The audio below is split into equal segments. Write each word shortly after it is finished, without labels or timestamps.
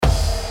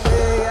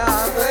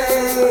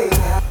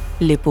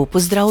Lepo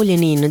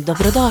pozdravljeni in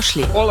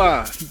dobrodošli.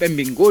 Hola,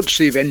 benvinguts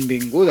i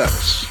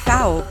benvingudes.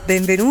 Ciao,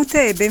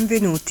 benvenute e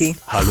benvenuti.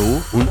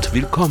 Hallo und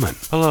willkommen.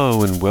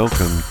 Hello and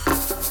welcome.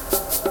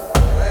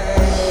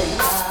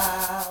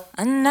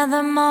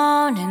 Another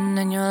morning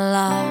and you're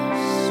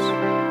lost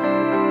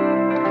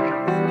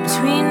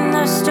between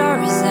the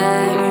stories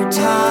that you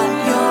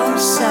taught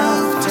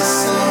yourself to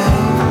say,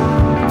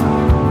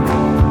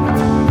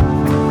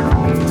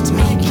 to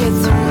make it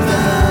through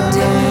the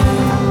day,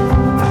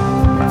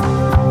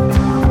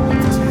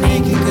 to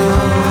make it go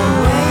away.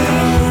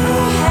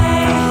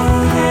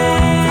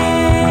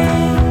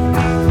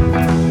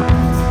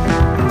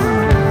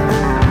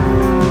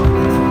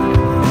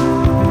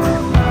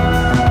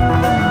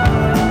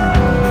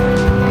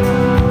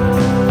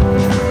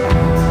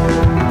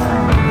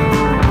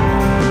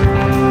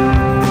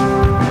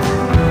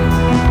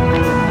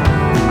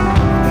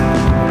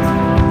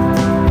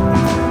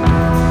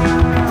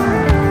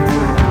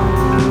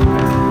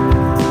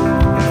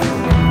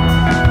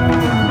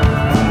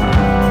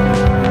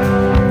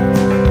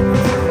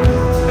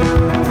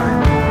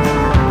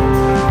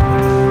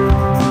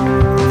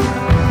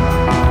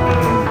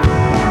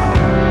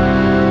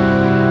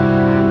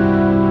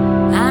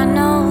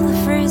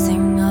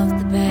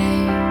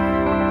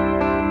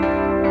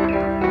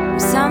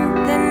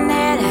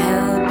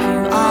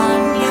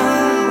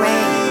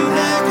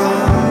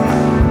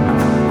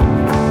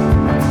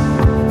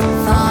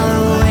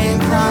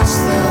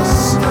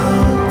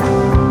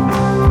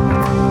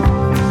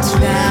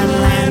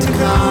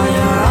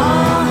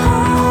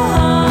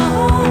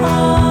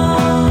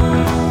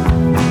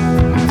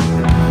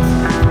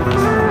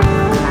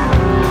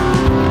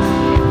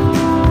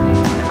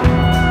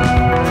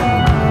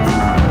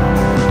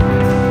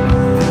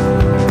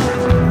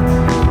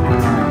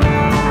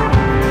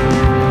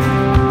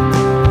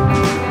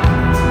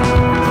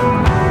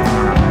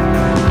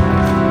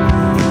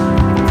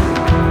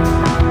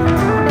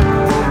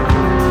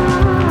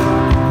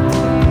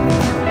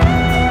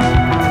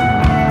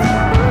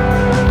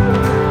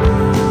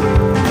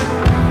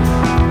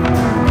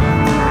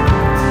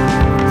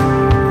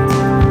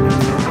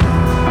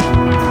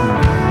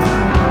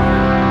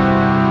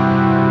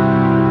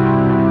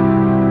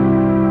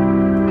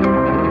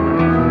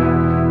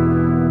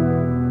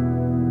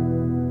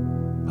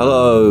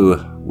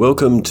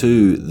 Welcome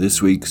to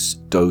this week's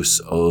dose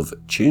of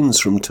tunes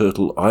from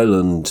Turtle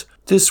Island.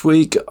 This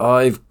week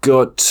I've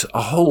got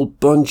a whole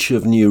bunch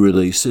of new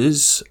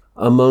releases.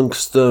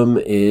 Amongst them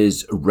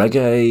is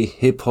reggae,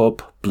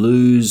 hip-hop,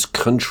 blues,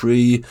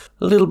 country,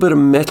 a little bit of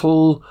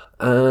metal,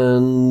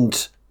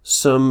 and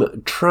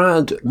some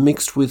trad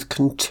mixed with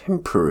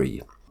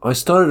contemporary. I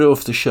started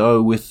off the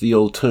show with the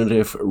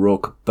alternative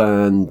rock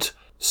band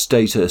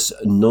Status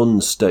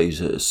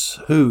Non-Status,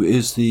 who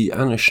is the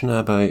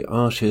Anishinaabe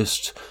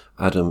artist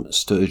Adam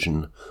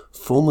Sturgeon,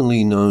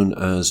 formerly known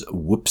as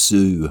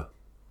Whoopsoo.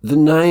 The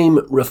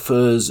name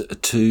refers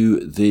to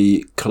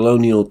the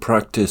colonial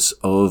practice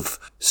of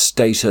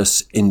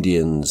status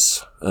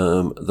Indians,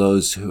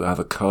 those who have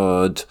a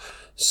card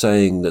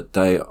saying that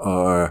they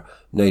are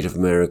Native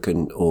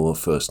American or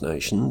First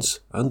Nations,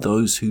 and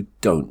those who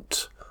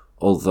don't.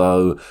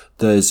 Although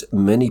there's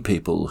many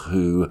people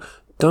who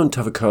don't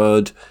have a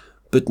card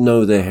but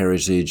know their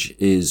heritage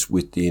is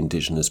with the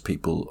indigenous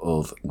people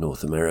of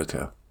North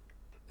America.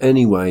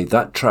 Anyway,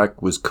 that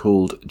track was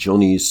called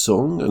Johnny's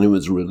Song and it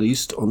was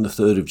released on the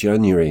 3rd of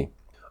January.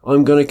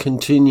 I'm going to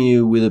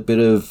continue with a bit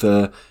of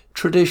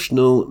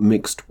traditional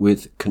mixed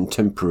with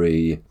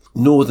contemporary.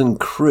 Northern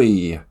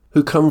Cree,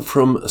 who come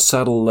from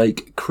Saddle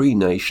Lake Cree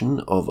Nation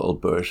of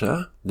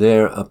Alberta.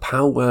 They're a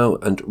powwow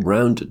and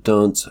round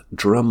dance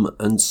drum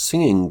and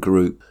singing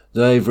group.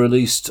 They've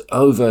released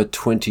over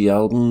 20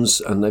 albums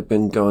and they've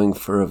been going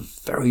for a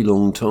very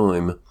long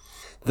time.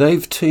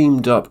 They've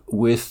teamed up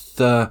with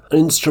an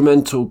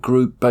instrumental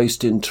group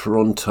based in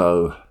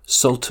Toronto,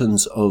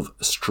 Sultans of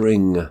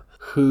String,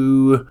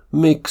 who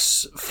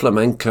mix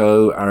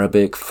flamenco,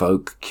 Arabic,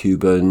 folk,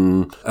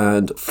 Cuban,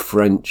 and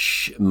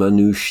French,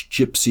 manouche,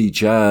 gypsy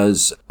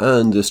jazz,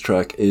 and this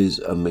track is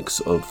a mix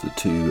of the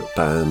two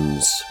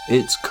bands.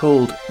 It's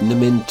called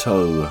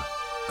Neminto.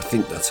 I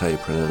think that's how you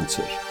pronounce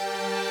it.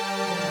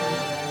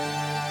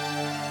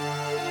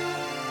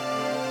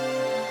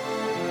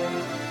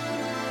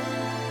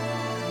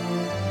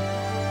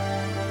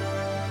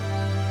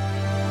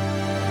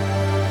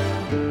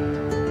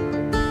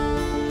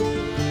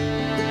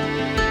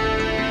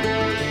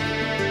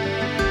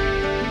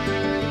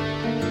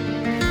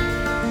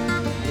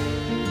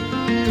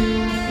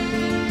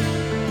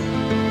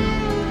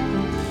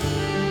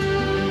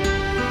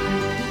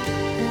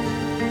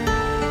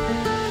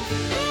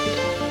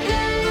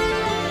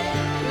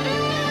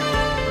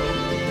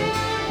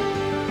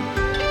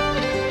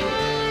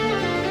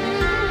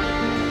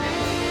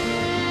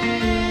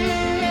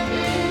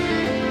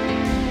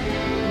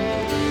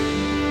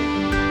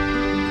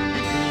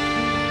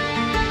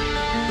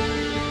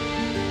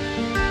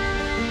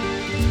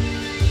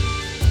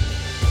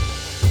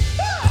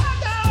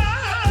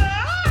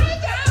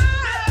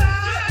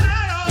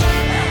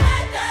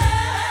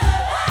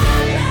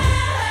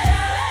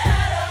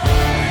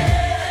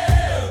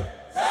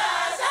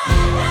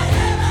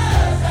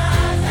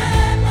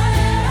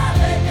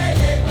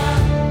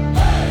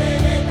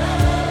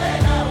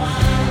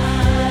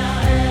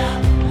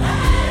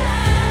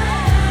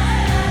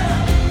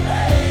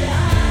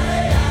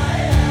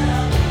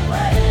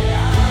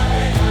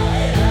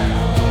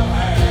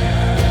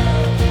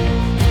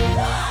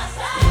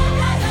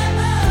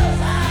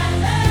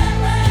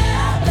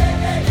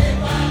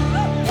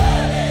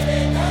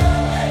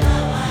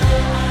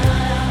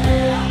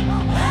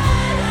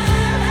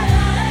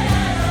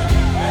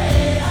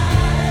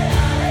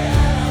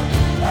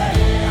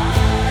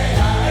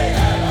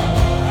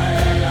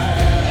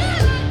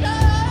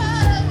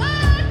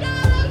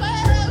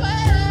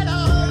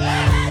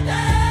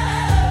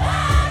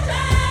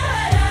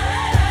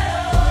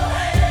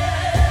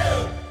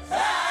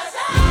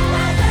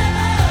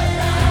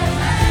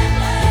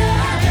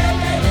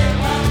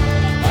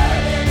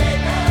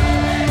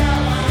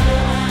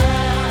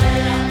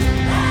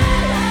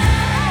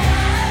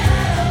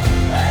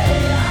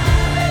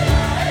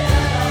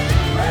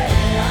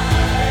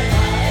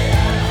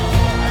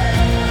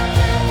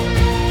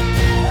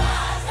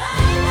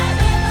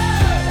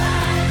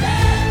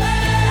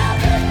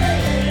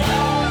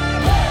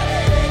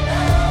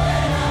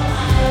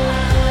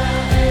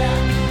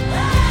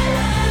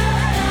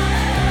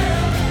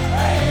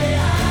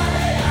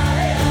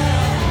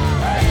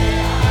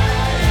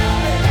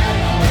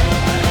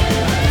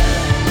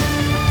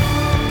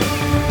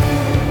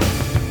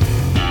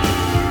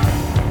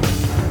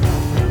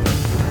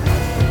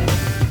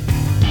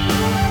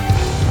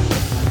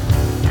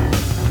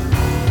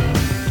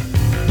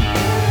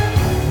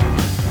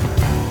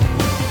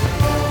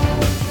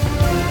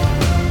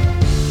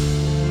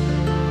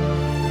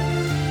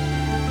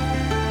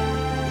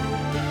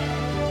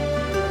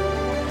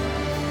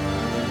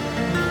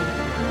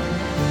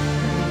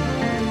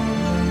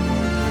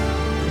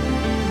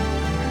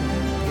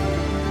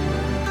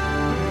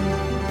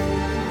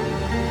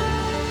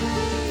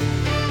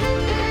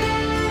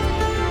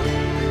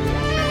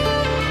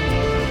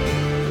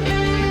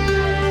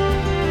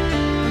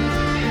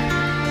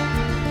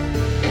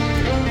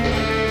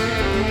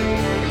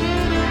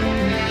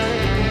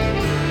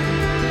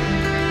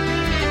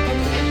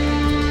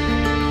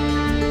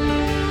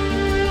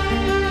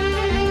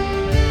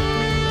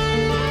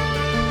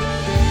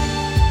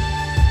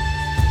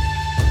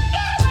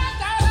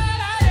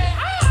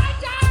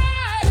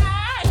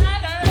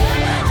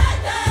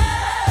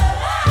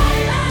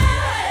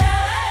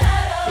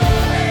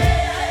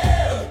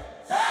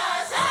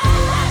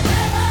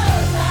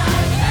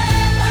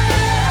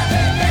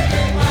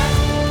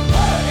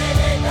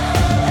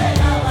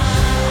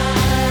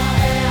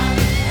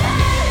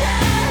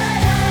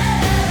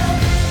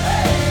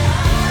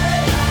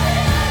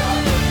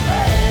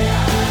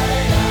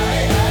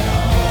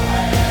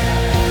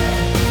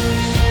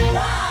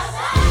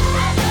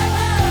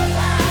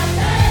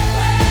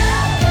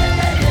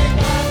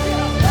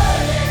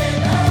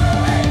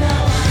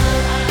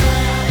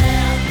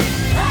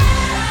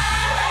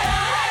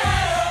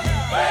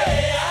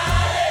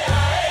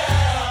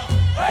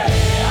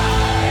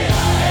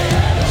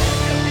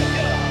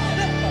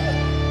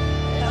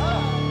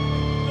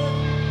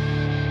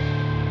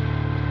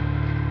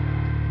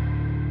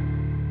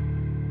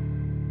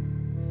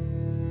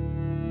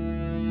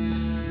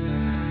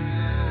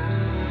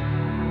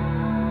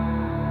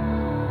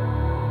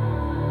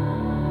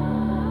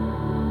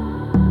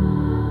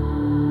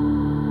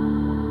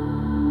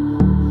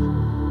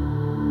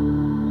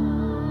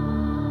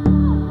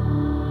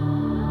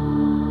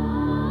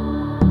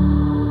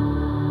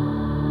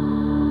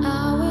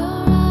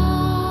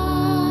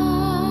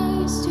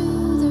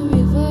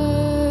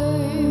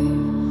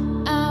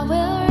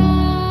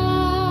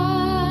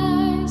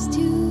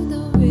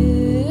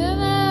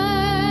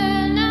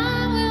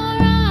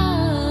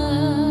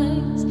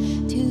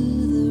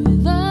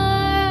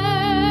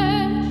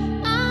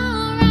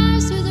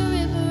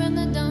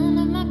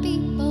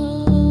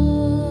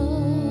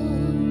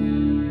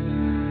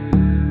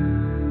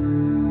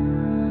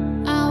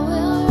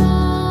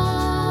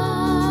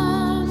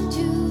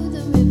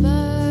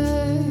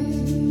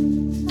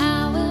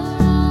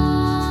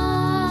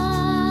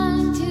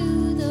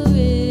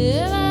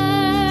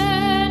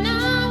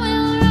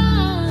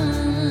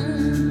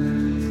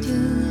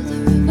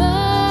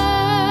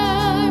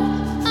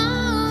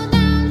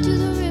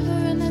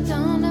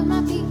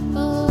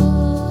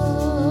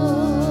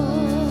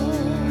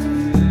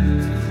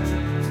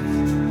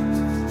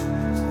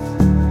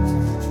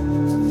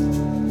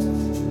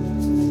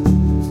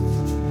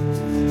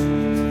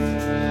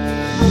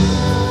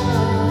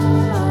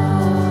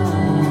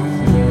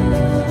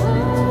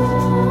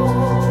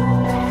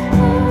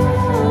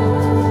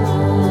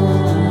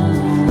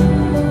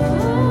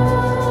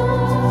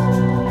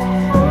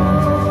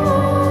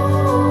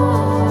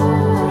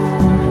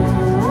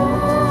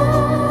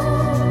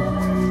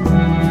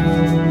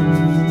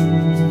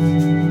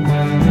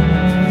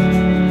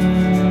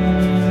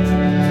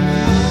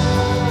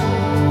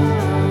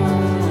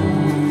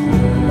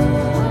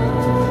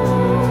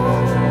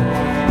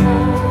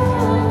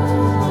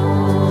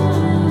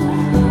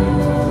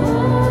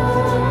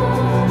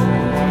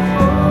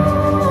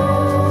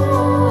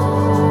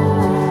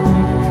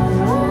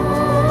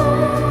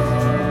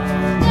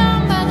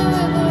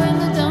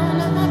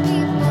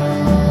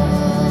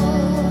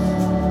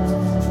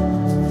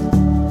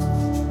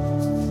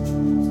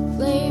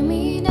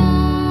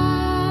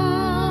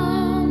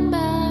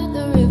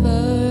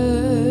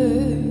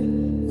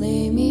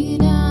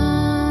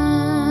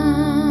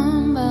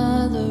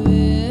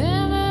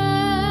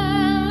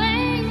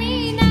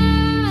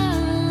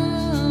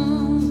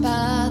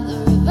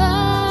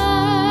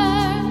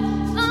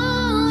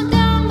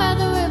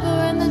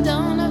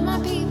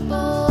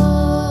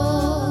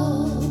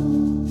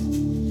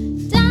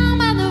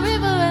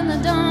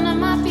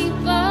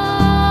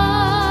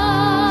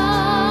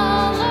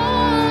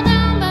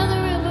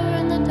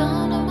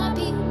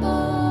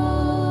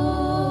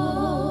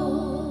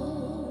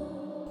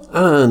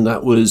 And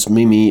that was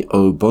Mimi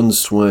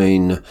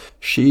O'Bonswain.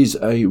 She's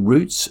a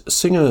roots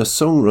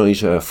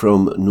singer-songwriter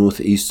from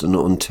northeastern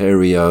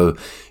Ontario.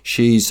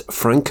 She's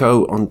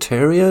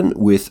Franco-Ontarian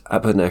with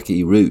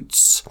Abenaki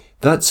roots.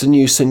 That's a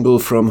new single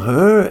from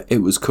her. It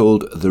was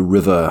called The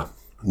River.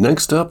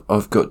 Next up,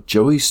 I've got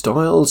Joey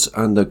Styles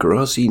and the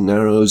Grassy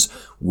Narrows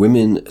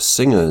Women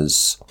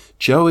Singers.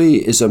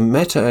 Joey is a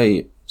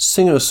Métis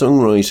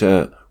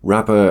singer-songwriter,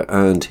 rapper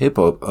and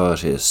hip-hop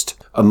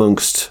artist,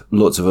 amongst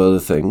lots of other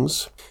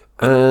things.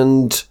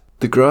 And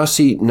the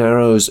Grassy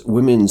Narrows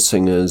Women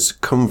Singers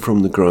come from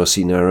the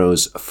Grassy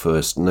Narrows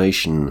First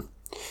Nation.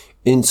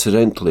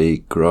 Incidentally,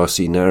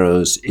 Grassy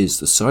Narrows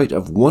is the site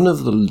of one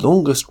of the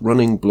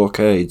longest-running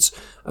blockades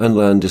and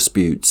land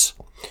disputes,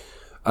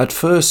 at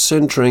first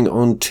centering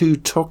on two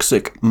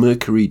toxic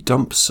mercury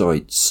dump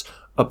sites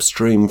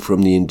upstream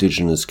from the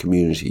Indigenous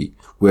community,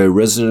 where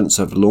residents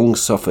have long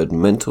suffered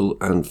mental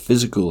and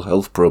physical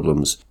health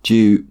problems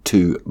due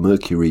to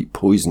mercury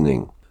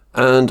poisoning.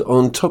 And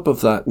on top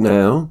of that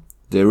now,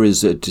 there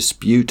is a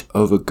dispute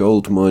over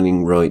gold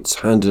mining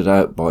rights handed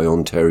out by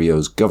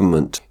Ontario's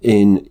government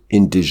in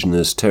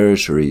Indigenous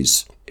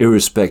territories,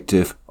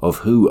 irrespective of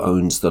who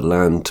owns the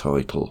land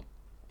title.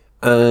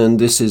 And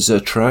this is a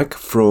track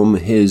from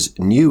his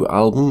new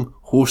album,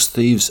 Horse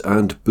Thieves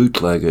and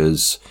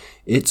Bootleggers.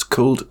 It's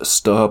called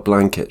Star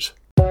Blanket.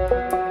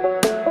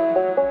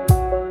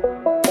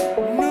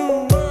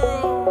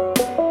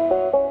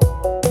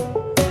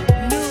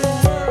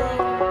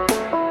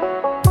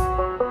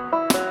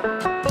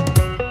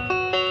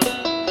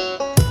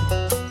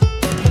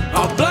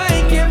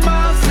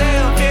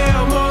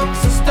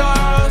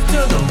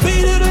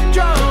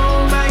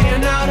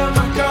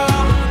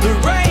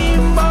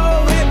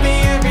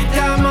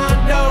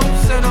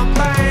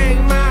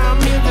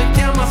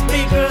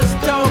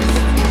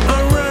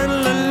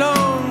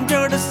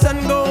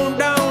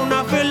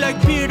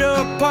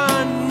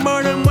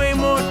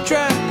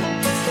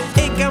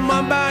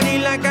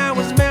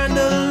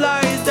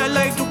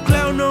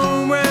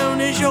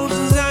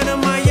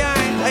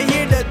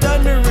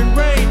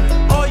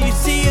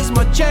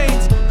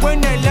 Chains when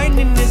that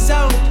lightning is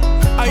out,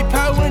 I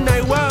power when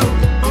I wow.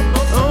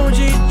 OG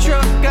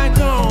truck, I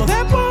call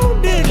that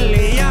bone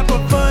diddly. I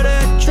prefer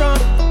that truck,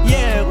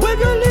 yeah,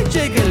 wiggly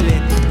jiggly.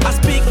 I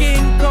speak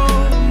in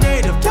cold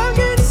native tongue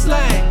and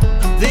slang.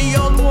 The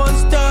old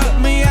ones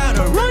taught me how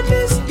to run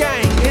this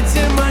gang. It's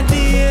in my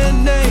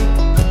DNA,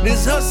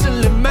 this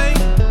hustling man.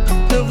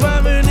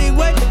 Survive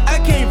anyway, I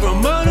came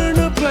from under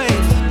the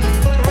plains.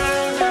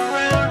 Round and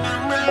round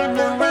and round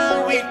and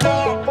round we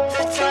go.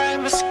 The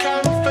time has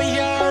come for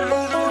y'all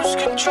to lose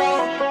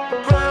control.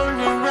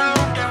 Round and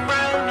round and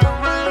round and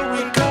round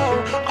we go.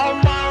 All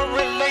my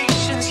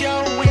relations,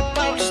 yo, we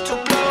bout to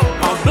blow.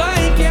 I'm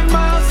blanking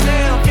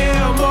myself,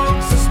 yeah,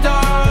 amongst the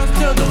stars,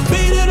 to the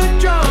beat of the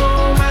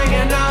drum,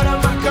 hanging out of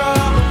my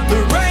car. The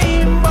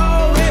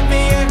rainbow hit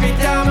me every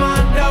time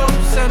I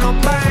dose, and I'll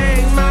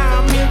bang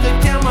my music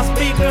till my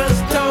speakers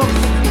toast.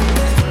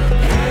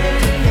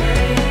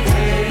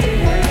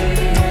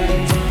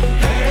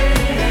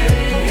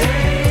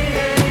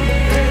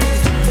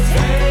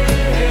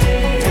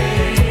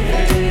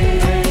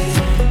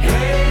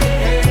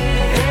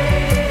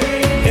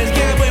 It's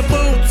get with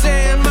boots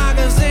and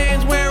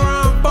moccasins where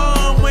I'm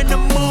born. When the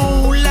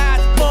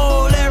moonlight's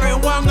full,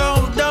 everyone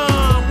goes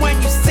dumb. When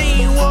you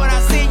see what I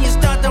see, you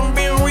start to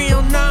feel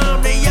real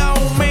numb. The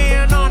old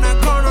man on the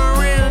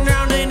corner and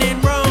drowning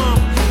in rum.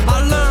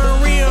 I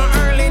learned real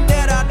early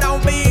that I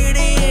don't fit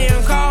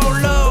in.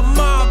 Call up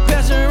my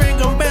pastor and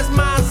confess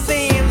my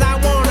sins. I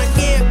wanna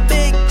get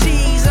big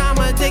cheese, I'm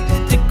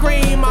addicted to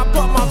cream. I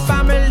put my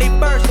family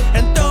first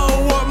and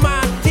throw up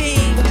my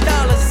team.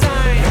 Dollar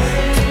sign.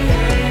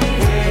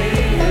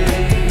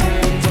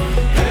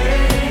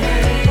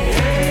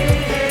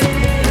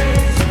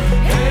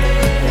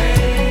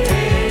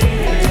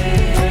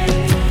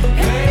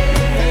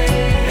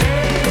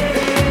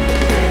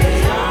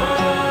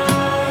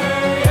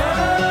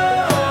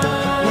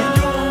 We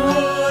do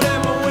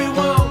whatever we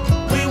want,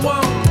 we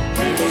want.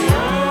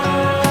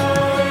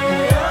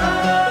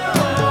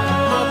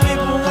 My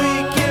people, we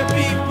can't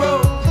be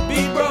broke, be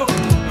broke.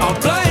 I'm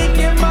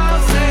blanking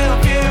myself,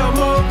 yeah,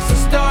 amongst the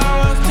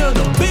stars, to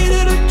the beat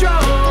of the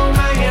drum,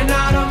 hanging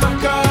out of my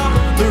car.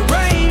 The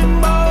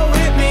rainbow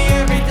hit me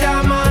every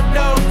time I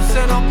dose,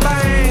 and I'll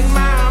bang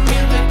my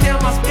music till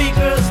my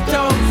speakers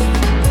toast.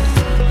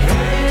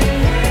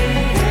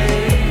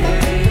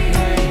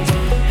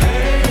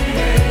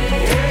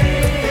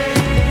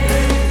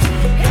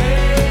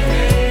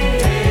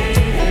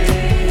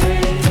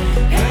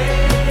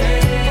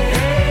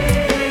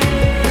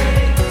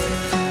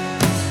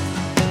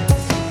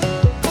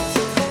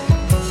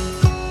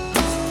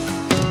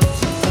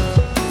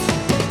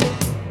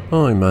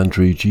 I'm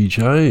Andrew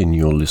GJ and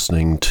you're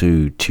listening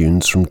to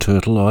Tunes from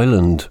Turtle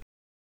Island.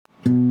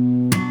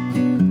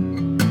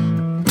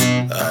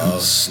 I'll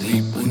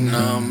sleep when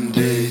I'm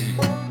dead.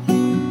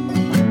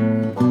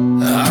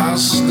 I'll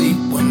sleep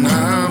when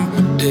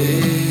I'm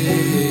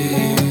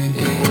dead.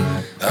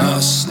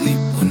 I'll sleep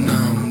when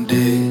I'm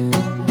dead.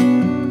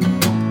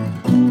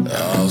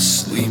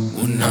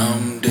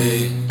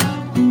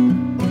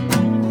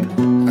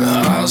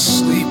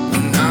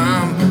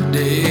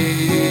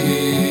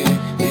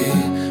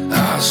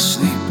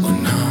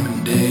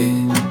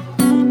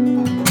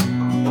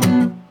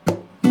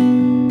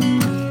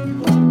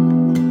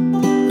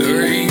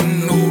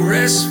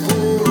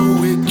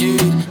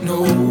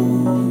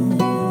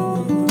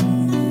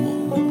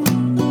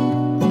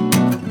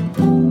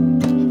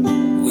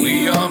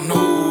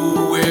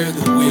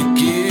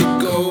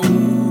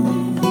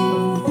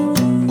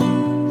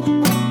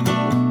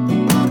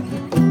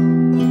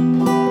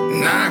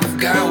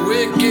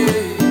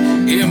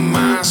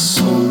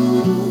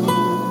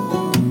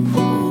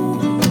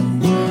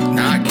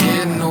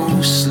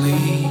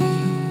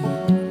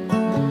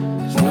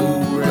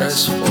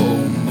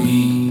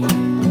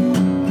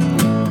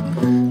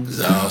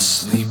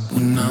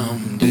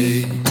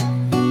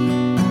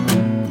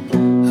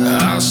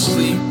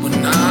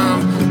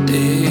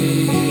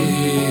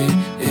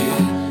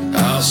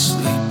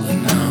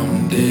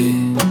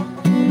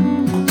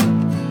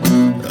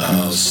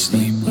 I'll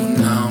sleep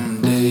when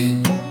I'm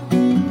dead.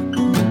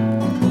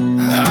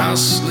 I'll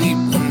sleep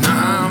when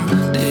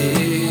I'm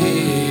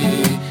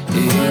dead.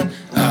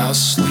 I'll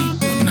sleep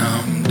when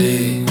I'm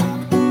dead.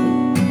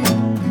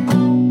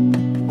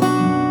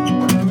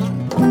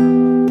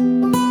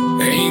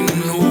 Ain't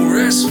no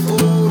rest for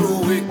the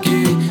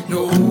wicked,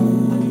 no.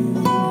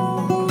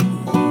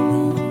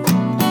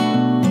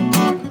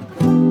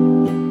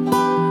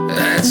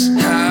 That's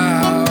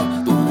how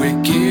the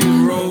wicked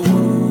roll.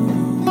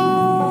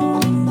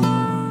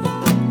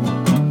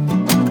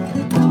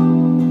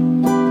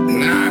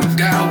 And I've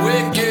got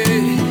wicked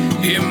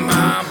in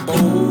my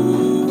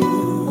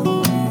bones.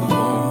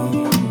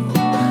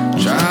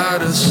 Try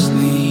to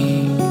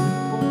sleep,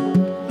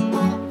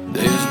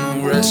 there's no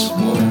rest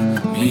for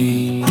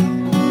me.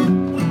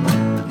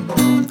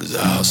 'Cause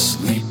I'll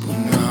sleep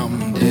when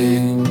I'm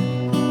dead.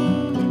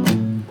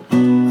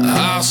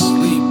 I'll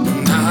sleep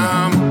when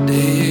I'm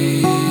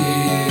dead.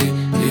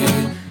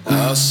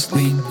 I'll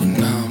sleep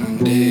when I'm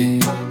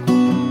dead.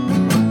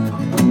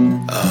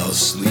 I'll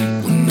sleep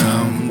when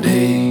I'm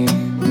dead.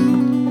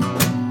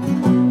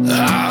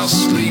 I'll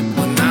sleep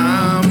when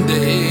I'm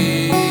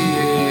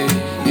dead.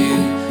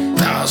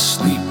 I'll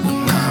sleep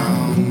when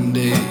I'm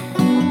dead.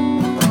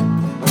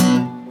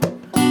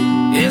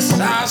 Yes,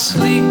 I'll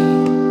sleep.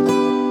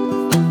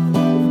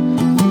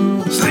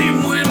 Sleep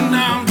when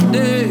I'm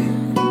dead.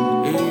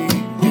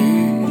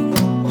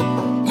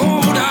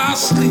 Lord, I'll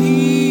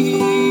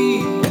sleep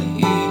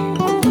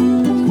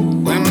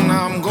when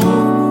I'm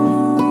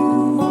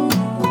gone.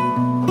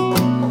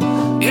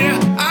 Yeah,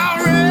 I'll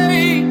rest,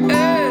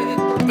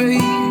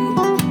 babe,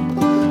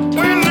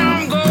 when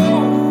I'm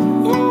gone.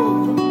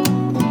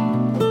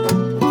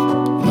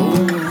 No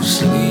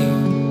sleep,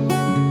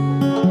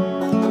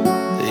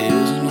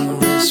 there's no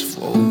rest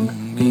for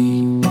me.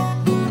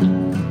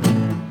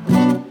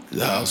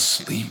 I'll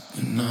sleep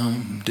when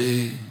I'm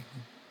dead.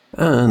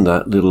 And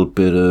that little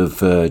bit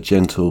of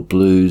gentle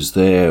blues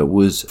there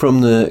was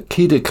from the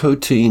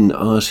Kidakotine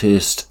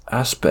artist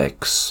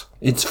Aspects.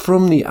 It's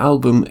from the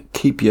album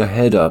Keep Your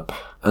Head Up,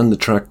 and the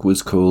track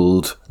was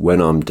called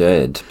When I'm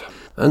Dead.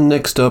 And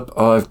next up,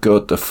 I've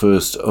got the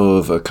first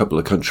of a couple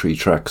of country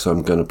tracks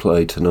I'm going to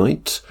play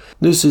tonight.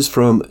 This is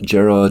from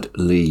Gerard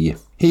Lee.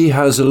 He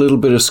has a little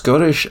bit of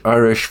Scottish,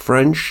 Irish,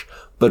 French,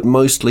 but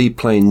mostly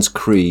Plains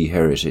Cree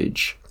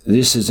heritage.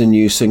 This is a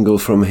new single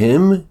from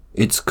him.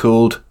 It's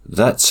called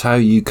That's How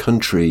You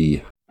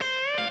Country.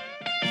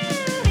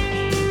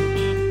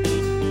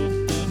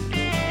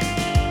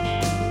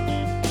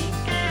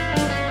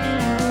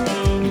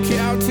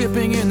 Cow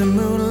tipping in the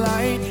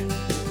moonlight,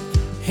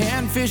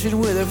 hand fishing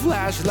with a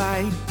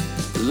flashlight.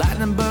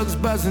 Lightning bugs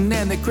buzzing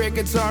and the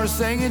crickets are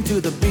singing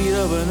to the beat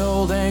of an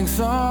old dang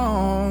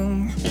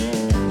song.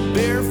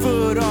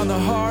 Barefoot on the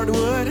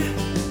hardwood,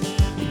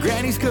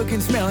 Granny's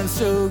cooking smelling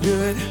so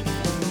good.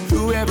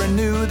 Whoever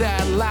knew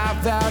that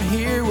life out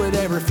here would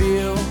ever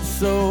feel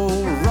so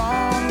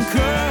wrong?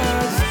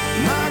 'Cause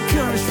my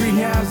country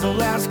has the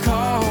last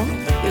call.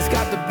 It's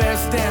got the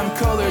best damn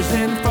colors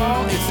in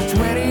fall. It's a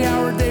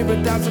 20-hour day,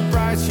 but that's the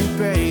price you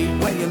pay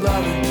when you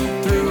love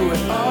it through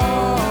it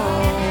all.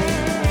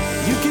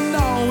 You can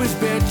always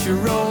bet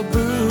your old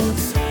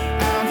boots.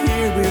 Out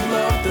here we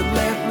love to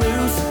let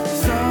loose.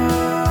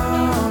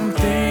 Some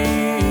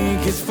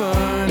think it's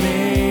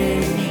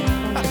funny,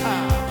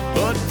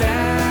 but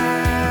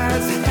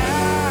that's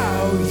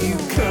how you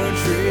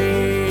country.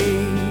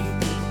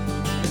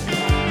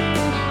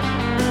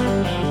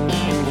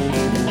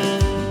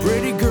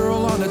 Pretty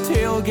girl on the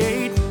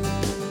tailgate,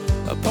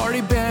 a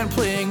party band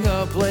playing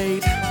up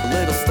late.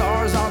 Little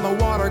stars on the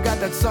water, got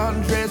that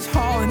sundress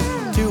hauling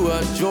to a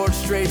George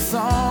Strait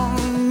song.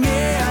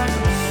 Yeah,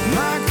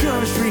 my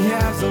country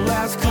has the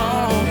last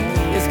call.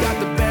 It's got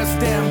the best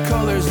damn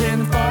colors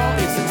in fall.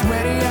 It's a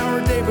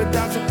 20-hour day, but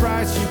that's the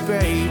price you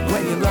pay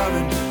when you love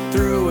it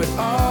through it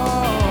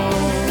all.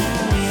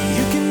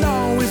 You can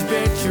always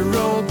bet your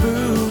old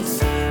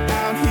boots.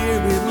 Out here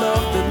we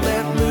love to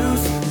let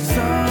loose.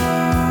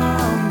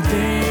 Some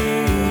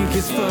think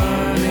it's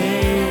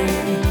funny,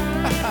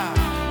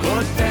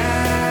 but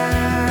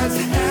that's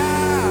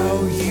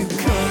how you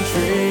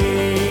country.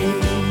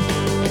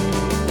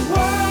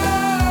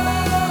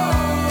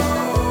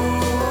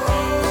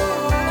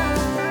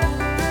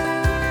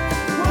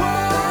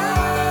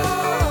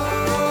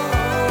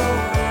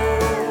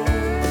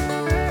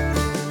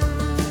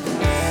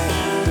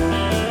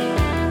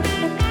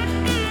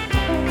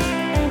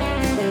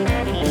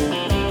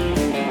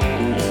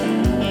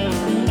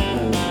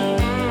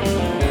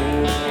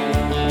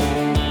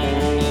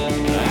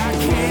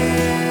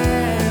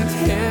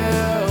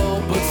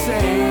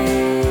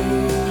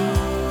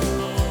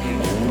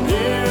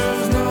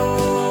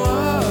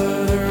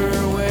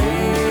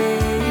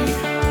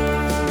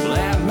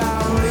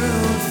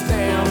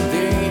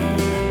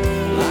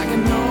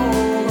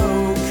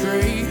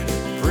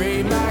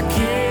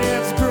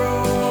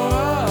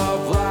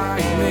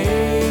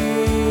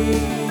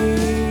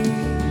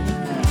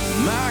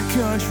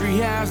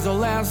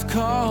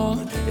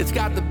 It's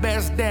got the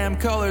best damn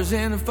colors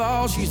in the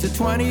fall. She's a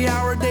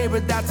 20-hour day,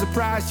 but that's the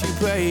price you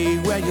pay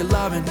when you're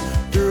loving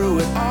through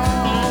it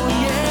all.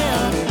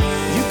 Yeah,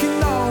 you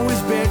can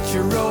always bet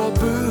your old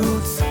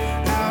boots.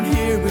 Out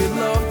here we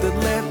love that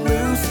let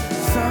loose.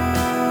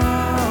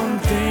 Some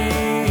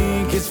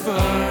think it's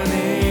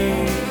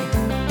funny,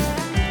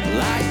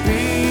 like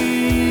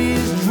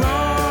bees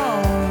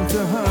drawn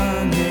to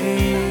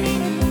honey.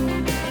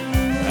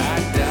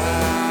 I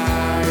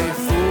died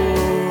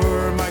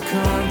for my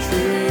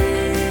country,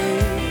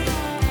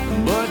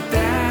 but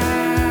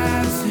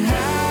that's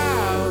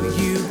how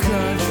you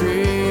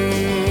country.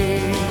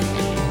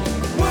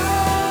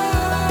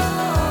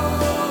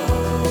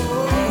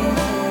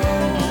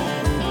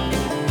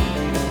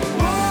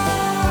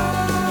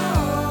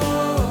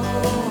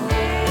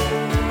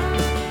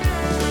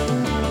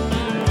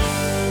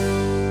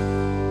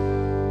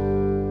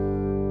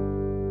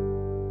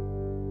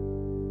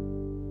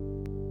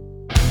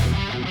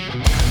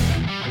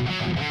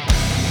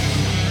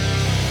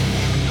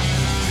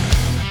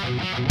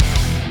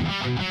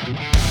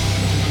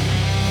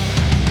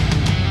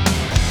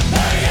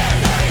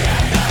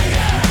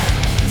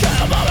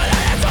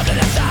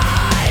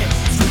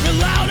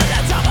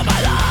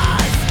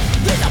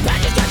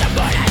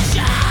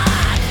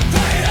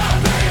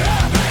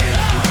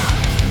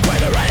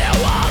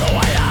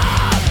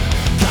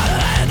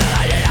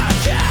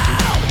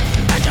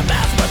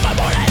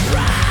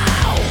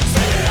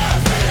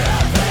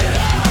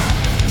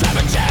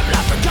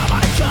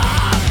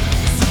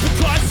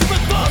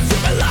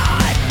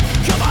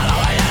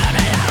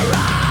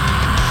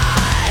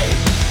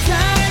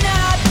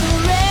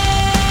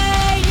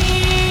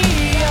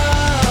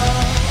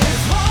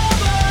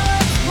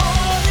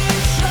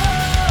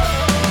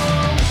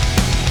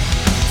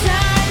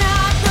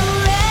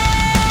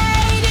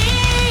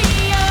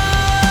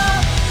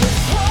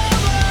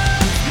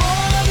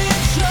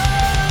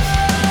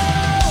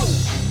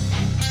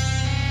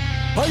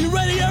 Are you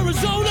ready,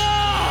 Arizona?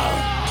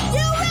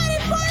 You ready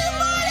for the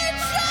morning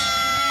show?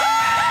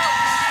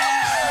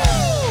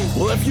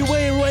 Well, if you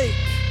ain't awake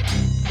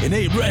and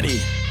ain't ready,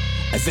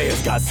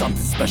 Isaiah's got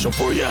something special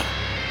for you.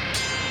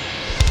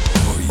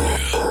 Oh,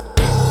 yeah.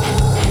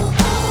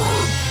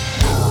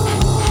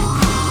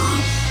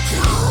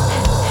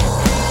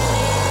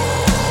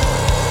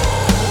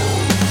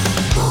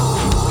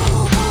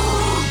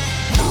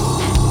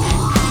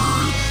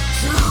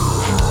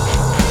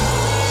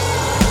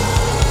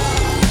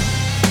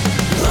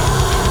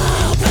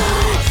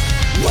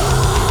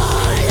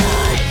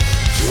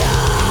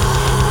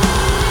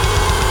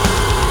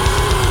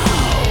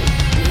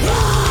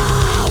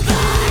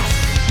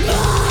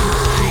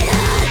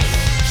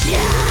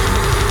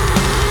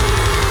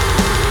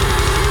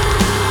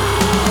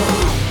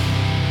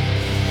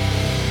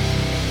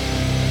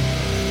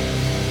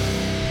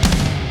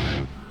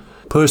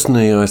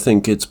 Personally, I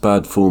think it's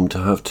bad form to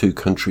have two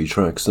country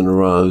tracks in a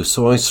row,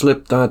 so I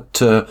slipped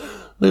that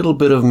little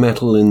bit of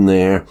metal in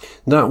there.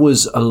 That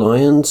was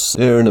Alliance.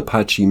 They're an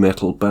Apache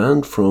metal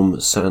band from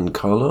San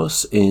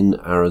Carlos in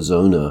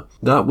Arizona.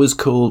 That was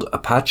called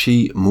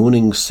Apache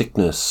Morning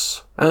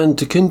Sickness. And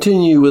to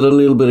continue with a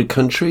little bit of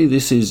country,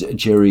 this is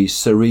Jerry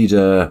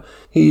Sarita.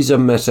 He's a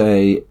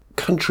Mete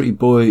country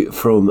boy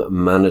from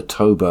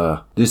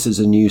Manitoba. This is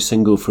a new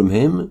single from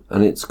him,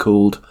 and it's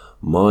called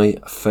My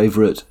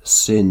Favorite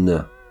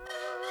Sin.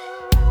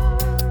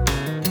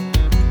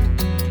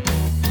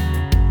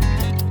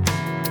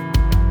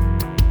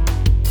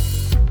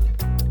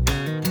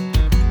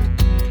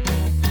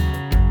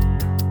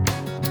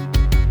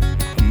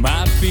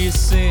 Might be a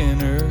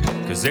sinner,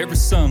 'cause every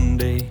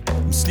Sunday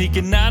I'm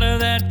sneaking out of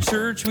that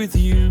church with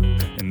you.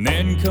 And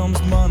then comes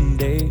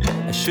Monday,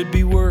 I should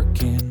be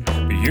working,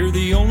 but you're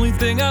the only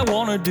thing I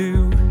wanna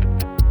do.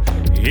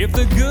 If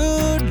the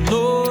good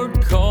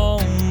Lord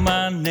called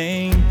my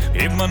name,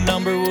 if my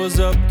number was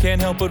up,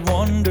 can't help but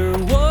wonder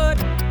what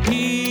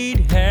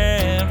he'd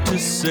have to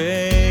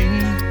say.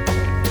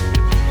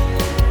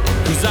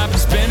 'Cause I've been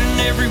spending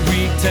every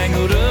week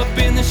tangled up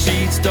in the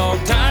sheets,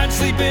 dog-tired,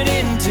 sleeping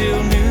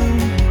until noon.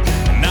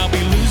 And I'll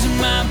be losing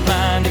my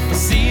mind if I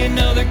see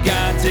another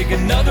guy take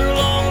another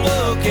long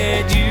look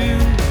at you.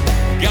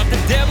 Got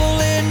the devil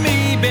in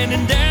me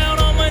bending down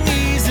on my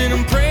knees, and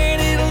I'm praying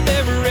it'll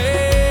never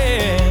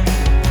end.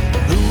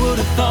 Who would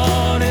have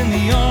thought in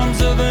the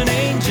arms of an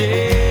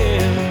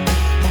angel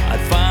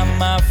I'd find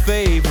my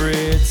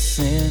favorite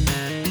sin?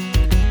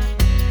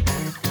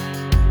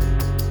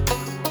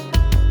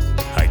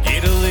 I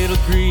get a little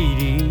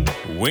greedy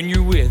when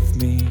you're with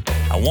me.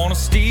 I wanna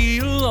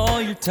steal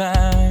all your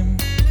time.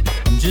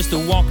 I'm just a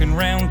walking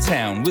around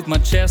town with my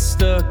chest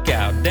stuck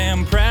out,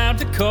 damn proud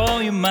to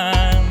call you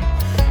mine.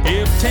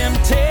 If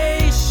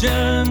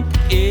temptation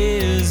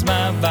is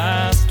my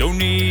vice, don't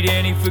need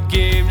any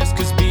forgiveness,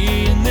 'cause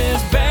being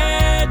this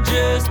bad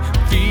just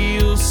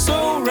feels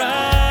so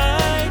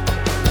right.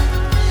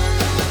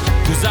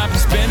 'Cause I've been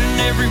spending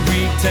every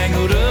week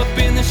tangled up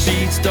in the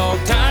sheets,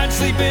 dog-tired,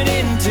 sleeping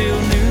until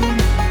noon.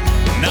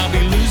 And I'll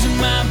be losing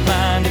my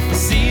mind if I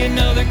see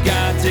another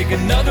guy take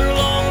another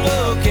long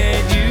look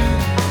at you.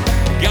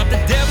 Got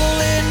the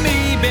devil in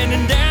me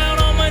bending down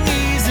on my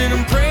knees, and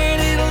I'm praying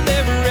it'll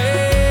never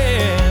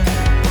end.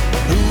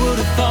 Who would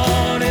have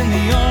thought in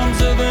the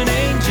arms of an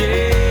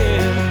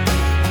angel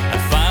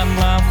I'd find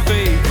my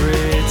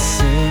favorite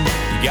sin?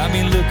 You got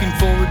me looking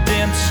for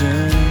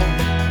redemption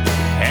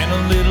and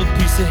a little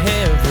piece of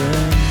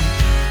heaven,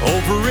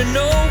 over and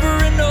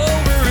over and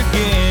over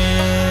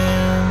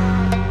again.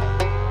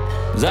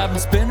 'Cause I've been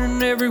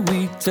spending every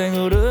week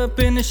tangled up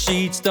in the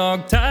sheets,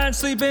 dog-tired,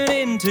 sleeping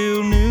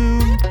until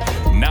noon.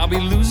 And I'll be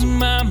losing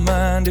my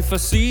mind if I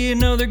see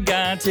another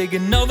guy take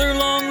another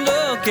long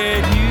look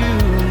at you.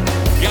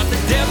 Got the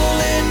devil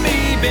in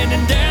me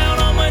bending down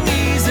on my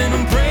knees, and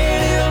I'm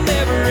praying it'll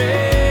never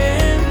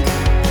end.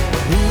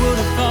 Who would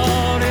have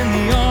thought in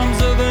the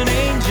arms of an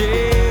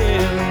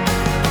angel?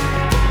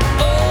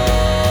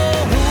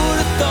 Oh, who would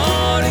have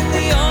thought in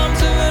the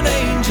arms of an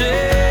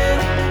angel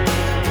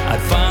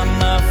I'd find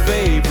my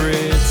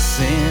favorite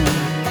sin?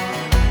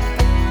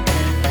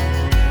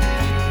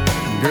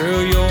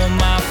 Girl, you're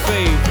my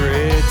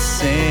favorite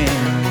sin.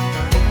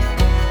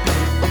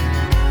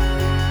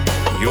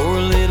 You're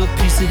a little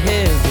piece of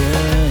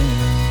heaven.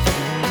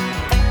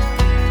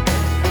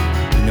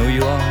 You know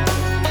you are.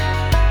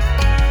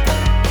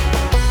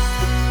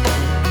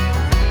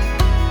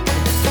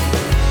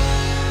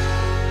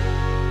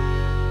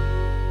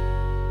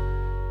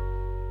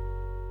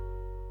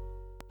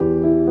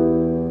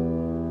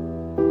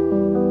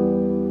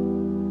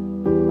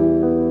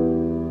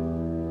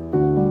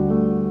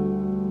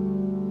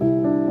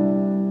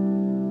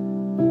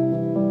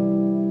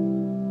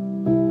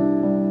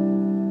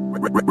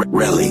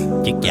 Really?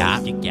 You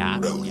got.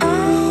 I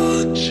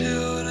want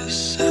you to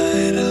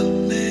say to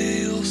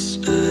me you'll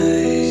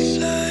stay.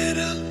 Say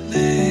to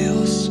me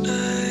you'll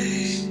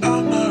stay.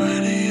 I'm not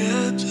ready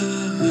yet to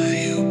let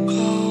you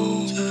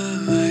go. To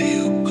let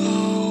you go.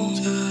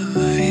 To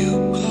let you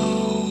go.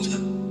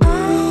 I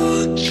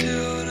want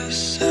you to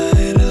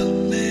say to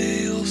me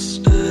you'll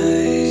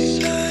stay.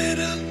 Say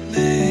to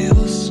me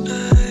you'll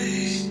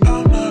stay.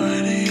 I'm not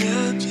ready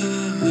yet to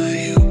let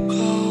you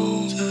go.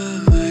 To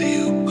let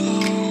you go.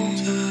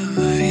 To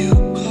let you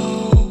go.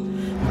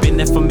 Been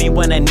there for me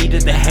when I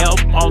needed the help.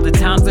 All the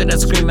times that I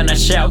scream and I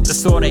shout, the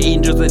sort of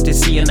angels that they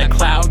see in the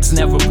clouds.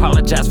 Never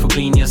apologize for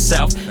being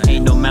yourself.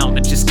 Ain't no mountain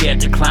that you're scared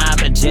to climb.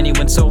 A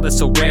genuine soul that's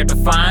so rare to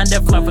find.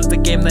 If love is the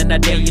game, then I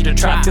dare you to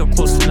try. Feel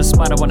close to the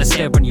spot, I wanna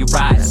stare when you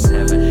rise.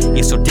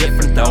 You're so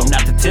different though,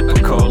 not the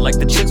typical, like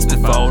the chicks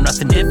before.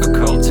 Nothing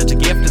difficult, such a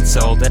gifted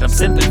soul that I'm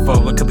simply for.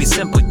 It could be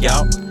simple,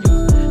 yo.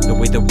 The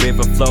way the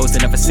river flows,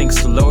 it never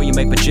sinks too low. You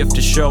make my drift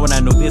to show, and I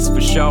know this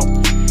for sure.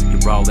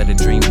 You're all that I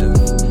dreamed of.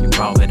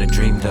 You're all that I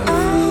dreamed of.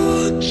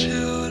 I want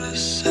you to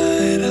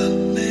say to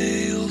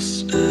me you'll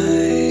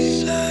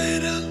stay. Say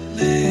to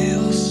me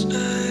you'll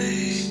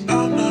stay.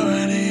 I'm not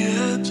ready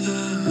yet to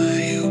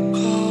let you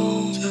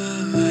go. To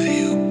let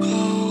you go.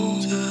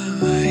 To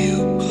let you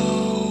go.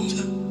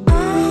 I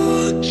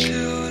want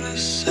you to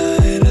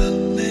say to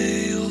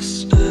me you'll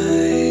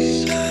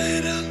stay.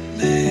 Say to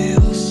me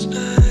you'll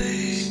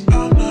stay.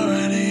 I'm not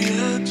ready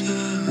yet to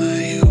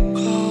let you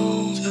go.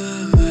 To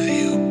let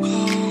you go.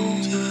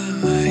 To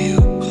let you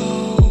go.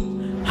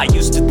 I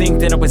used to think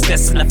that I was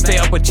destined to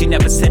fail, but you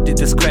never said to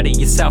discredit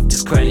yourself,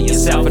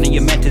 and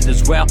you meant it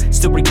as well.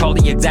 Still recall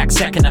the exact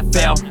second I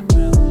fell.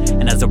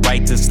 And as I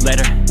write this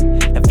letter,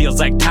 it feels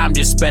like time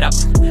just sped up.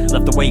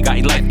 Love the way you got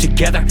your life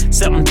together.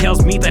 Something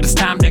tells me that it's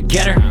time to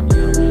get her.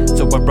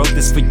 So I wrote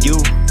this for you,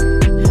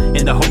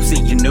 in the hopes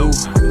that you knew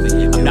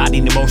I'm not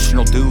an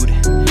emotional dude.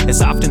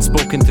 It's often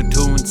spoken through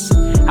tunes.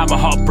 How my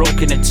heart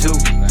broken in two,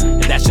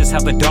 and that's just how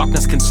the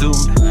darkness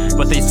consumed.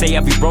 But they say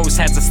every rose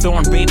has a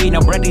thorn, baby, and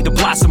I'm ready to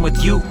blossom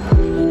with you.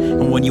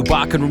 And when you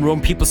walk in a room,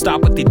 people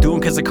stop what they're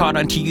doing, 'cause I caught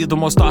onto you the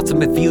most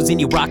ultimate views. And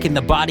you rocking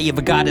the body of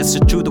a goddess.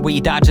 It's true the way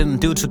you dodging them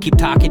dudes who keep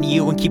talking to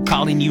you and keep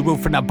calling you rude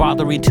for not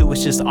bothering too.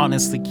 It's just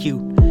honestly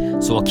cute.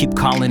 So I'll keep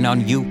calling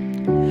on you,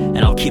 and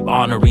I'll keep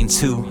honoring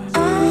too. I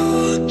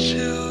want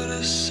you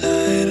to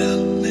say to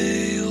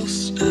me you'll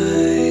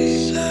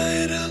stay.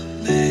 Say to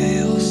me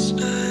you'll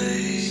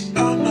stay.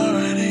 I'm not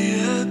ready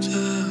yet to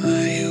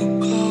let you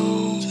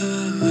go. To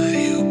let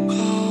you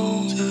go.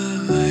 To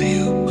let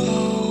you go.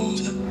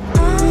 I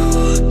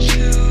want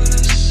you to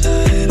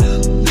say to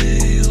me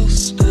you'll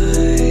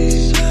stay.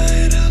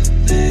 Say to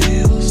me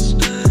you'll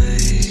stay.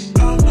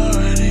 I'm not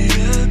ready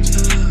yet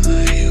to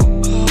let you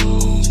go.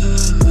 To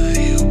let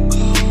you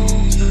go.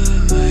 To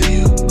let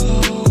you go.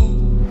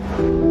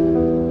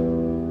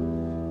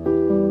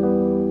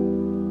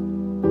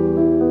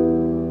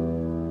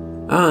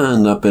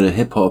 And that bit of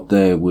hip-hop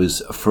there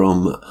was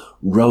from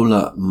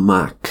Roller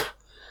Mac.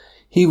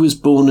 He was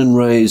born and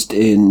raised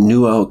in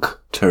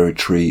Newark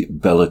Territory,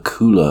 Bella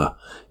Coola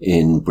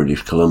in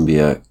British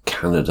Columbia,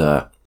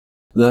 Canada.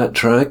 That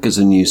track is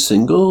a new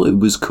single. It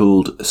was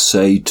called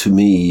Say To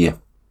Me.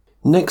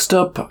 Next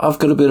up, I've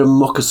got a bit of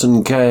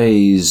Moccasin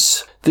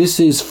Gaze. This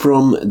is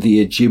from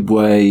the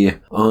Ojibwe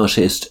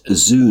artist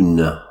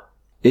Zune.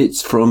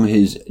 It's from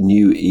his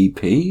new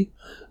EP,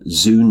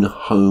 Zune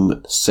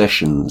Home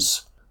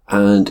Sessions,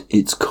 and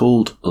it's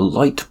called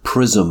Light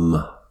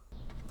Prism.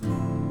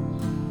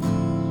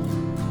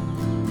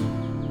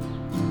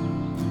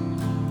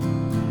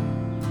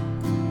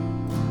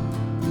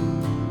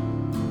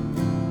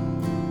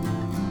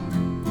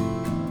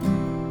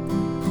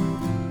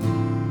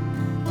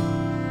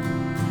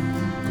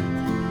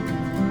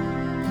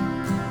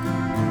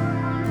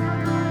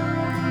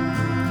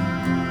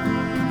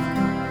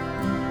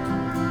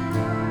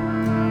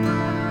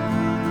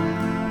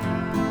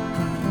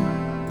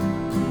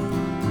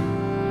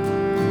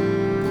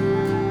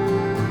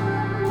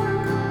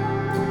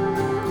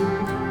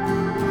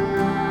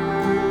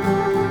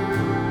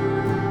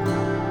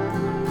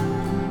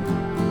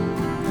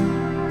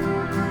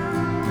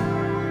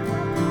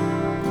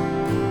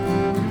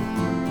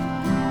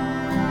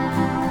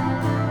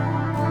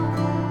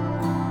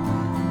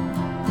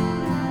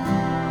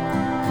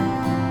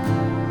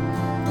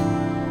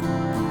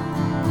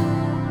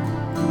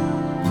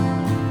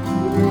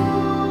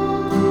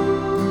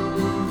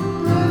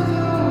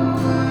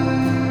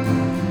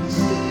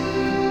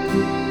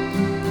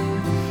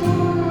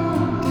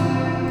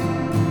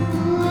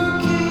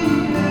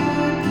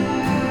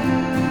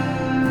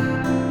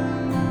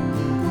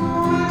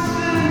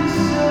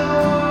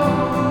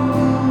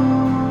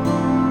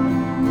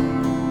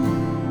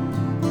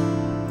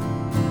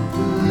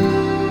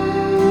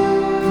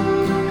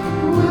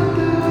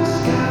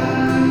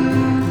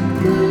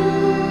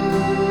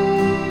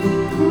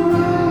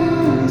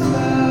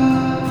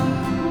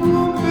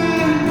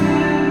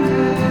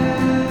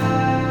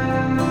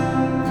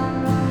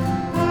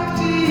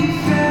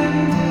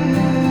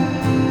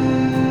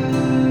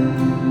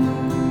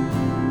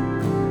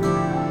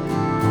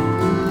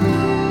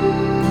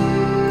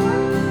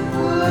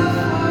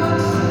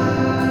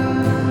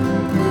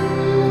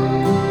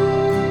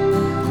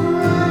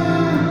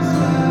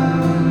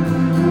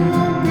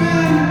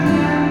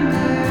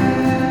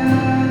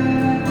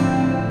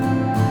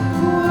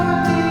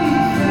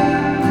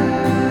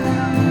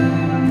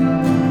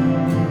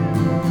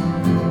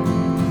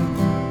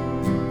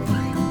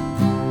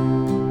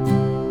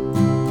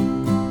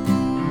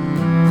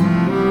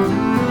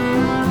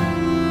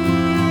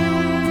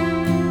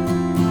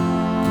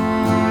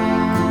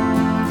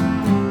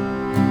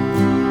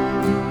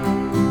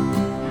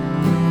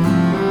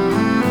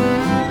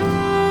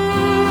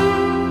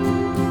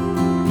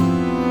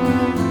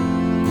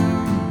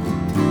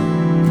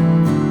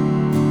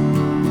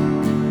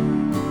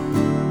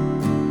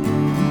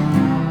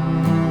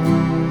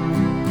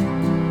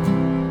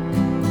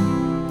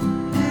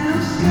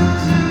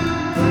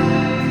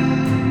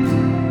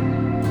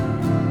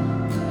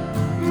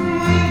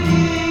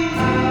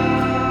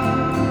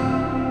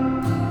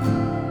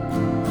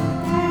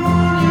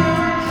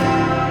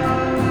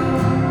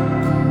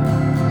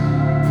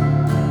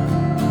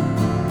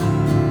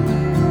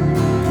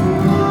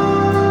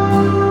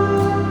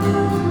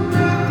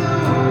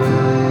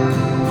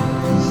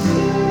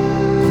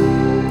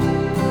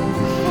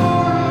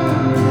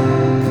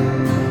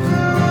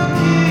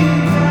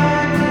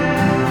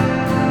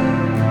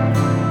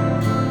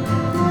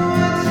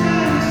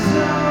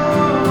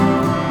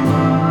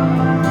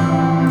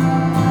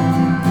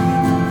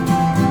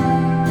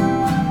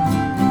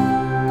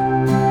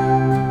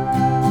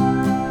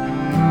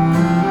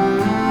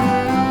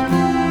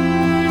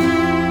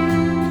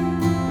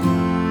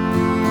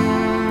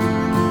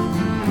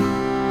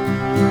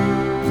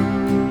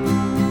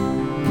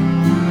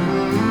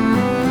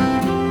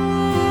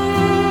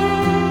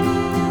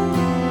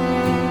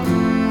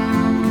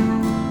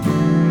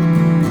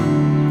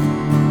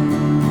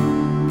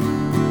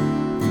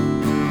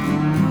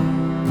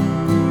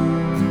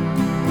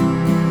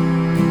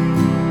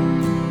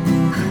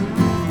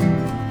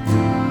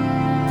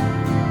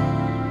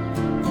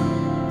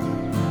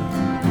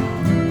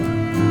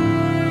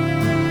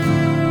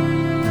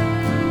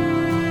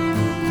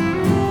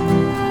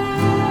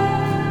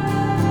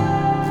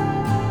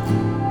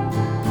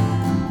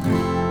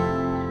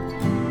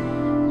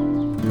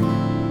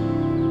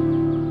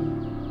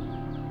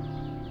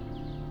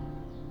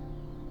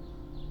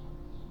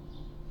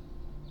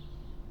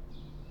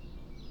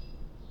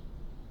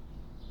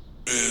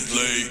 Red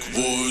Lake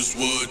Wars,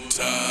 what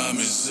time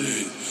is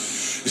it?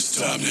 It's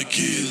time to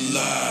get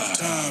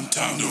live,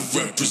 time to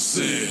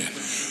represent.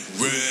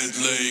 Red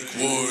Lake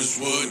Wars,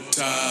 what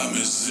time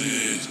is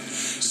it?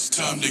 It's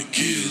time to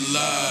get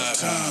live,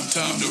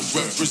 time to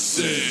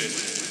represent.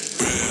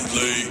 Red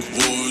Lake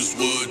Wars,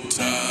 what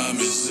time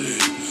is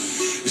it?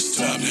 It's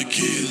time to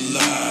get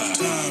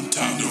live,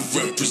 time to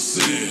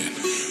represent.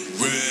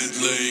 Red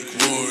Lake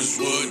Wars,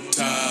 what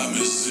time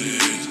is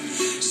it?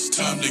 It's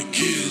time to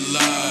get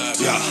live,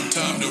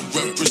 time to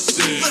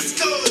represent. Let's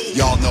go!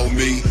 Y'all know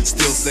me,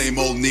 still same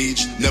old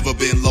niche, never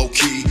been low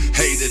key.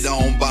 Hated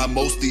on by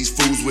most these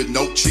fools with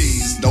no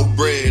cheese, no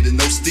bread and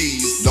no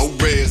steez, no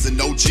rares and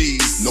no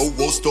G's, no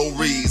war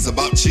stories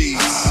about cheese.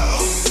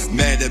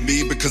 Mad at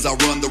me because I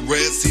run the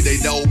red, see they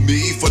know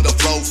me for the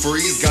flow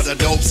freeze. Got a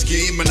dope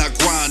scheme and I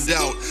grind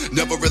out,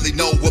 never really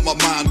know what my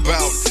mind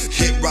bout.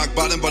 Hit rock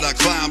bottom but I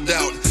climbed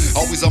out,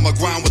 always on my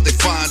grind what they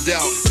find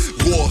out.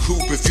 War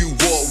hoop if you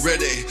war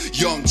ready,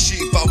 young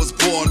chief I was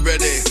born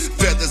ready.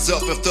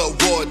 if the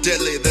war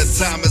deadly, the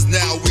time is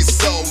now, we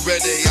so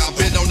ready. I've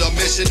been on a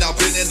mission, I've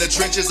been in the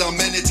trenches, I'm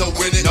in it to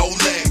win it, no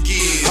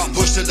lagging. I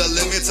push to the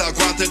limits, I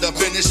grind to the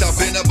finish, I've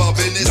been about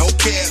business, no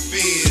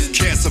caffeine.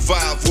 Can't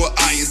survive what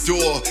I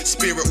endure,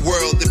 spirit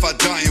world if I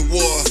die in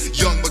war.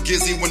 Young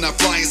McGizzy when I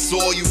fly and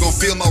soar, you gon'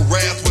 feel my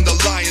wrath when the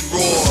lion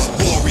roar.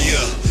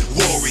 Warrior,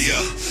 warrior,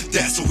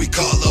 that's what we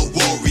call a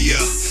warrior.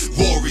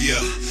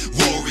 Warrior,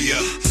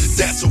 warrior,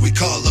 that's what we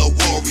call a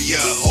warrior.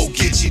 Oh,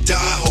 get you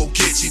die, oh,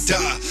 get you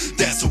die.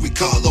 That's what we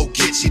call, oh,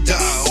 get you die.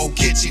 Oh,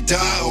 get you die,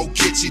 oh,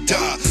 get you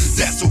die.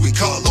 That's what we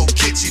call, oh,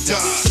 get you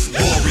die.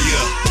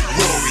 Warrior,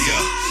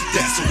 warrior,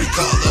 that's what we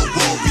call a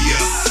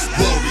warrior.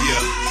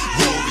 Warrior,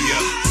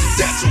 warrior,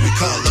 that's what we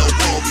call a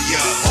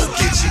warrior. Oh,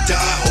 get you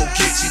die, oh,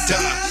 get you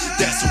die.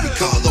 That's what we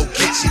call, oh,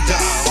 get you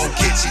die. Oh,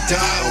 get you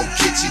die, oh,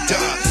 get you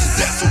die.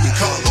 That's what we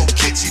call, oh,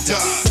 get you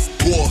die.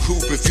 War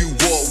hoop if you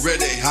war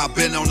ready. I've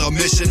been on a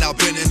mission, I've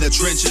been in the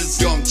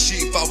trenches. Young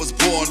chief, I was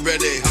born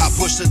ready. I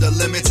push to the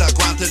limits, I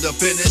grind to the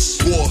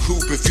finish. War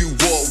hoop if you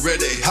war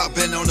ready. I've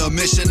been on a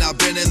mission, I've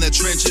been in the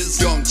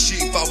trenches. Young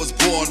chief, I was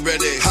born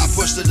ready. I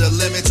push to the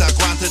limits, I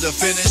grind to the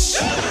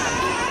finish.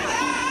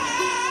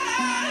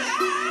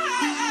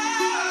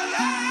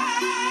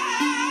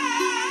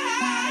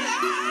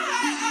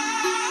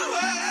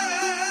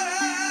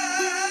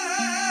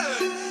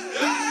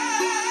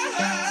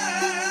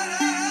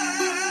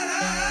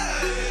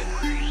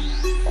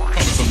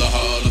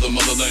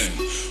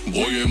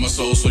 Warrior in my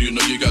soul, so you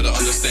know you gotta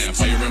understand.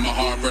 Fire in my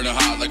heart, burning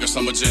hot like a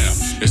summer jam.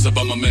 It's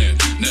about my man,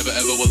 never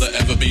ever will there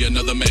ever be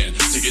another man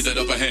to get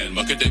that upper hand.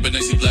 Muckaday,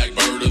 Benesi,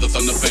 Blackbird, or the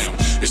Thunder Fam.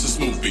 It's a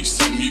smooth beat,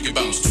 something you can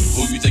bounce to.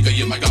 Who you think I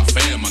am? I got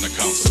fam on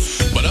accounts.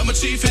 But I'm a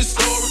chief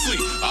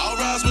historically. I'll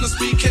rise when I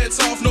speak, heads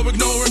off, no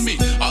ignoring me.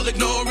 I'll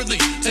ignore it,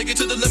 take it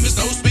to the limits,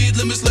 no speed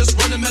limits, let's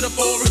run it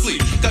metaphorically.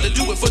 Gotta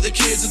do it for the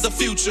kids in the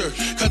future.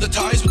 Cut the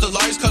ties with the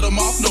lies, cut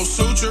them off, no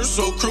sutures.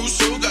 So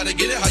crucial, gotta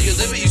get it how you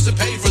live it, used to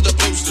pay for the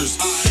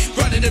boosters.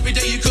 Grinding every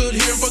day, you could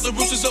hear for the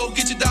roosters. Oh,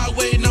 get you die,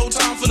 wait, no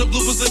time for the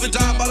bloopers. Live and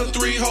die by the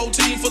three, whole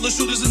team full of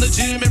shooters in the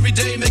gym every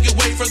day, making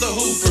way for the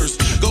hoopers.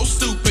 Go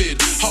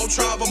stupid, whole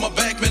tribe on my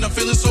back, man, I'm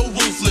feeling so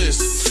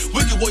ruthless.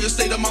 Wicked warrior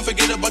state of mind,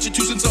 forget about your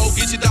 2 cents. Oh,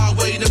 get you die,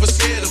 wait, never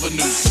scared of a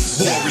nuisance.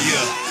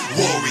 Warrior,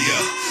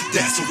 warrior,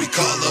 that's what we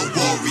call a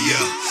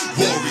warrior.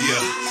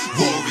 Warrior,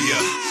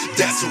 warrior,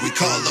 that's what we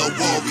call a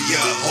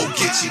warrior. Oh,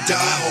 get you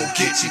die, oh,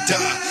 get you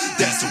die.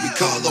 That's what we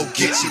call, oh,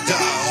 get you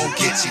die. Oh,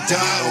 get you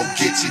die, oh,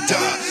 get you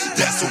die.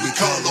 That's what we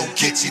call, oh,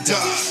 get you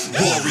die.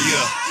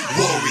 Warrior,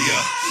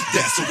 warrior,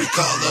 that's what we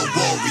call a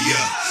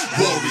warrior.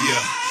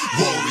 Warrior,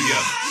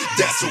 warrior,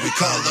 that's what we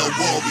call a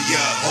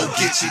warrior. Oh,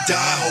 get you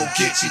die, oh,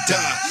 get you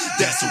die.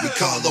 That's what we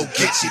call, oh,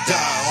 get you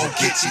die. Oh,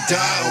 get you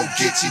die, oh,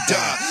 get you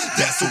die.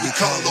 That's what we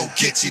call, oh,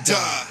 get you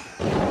die.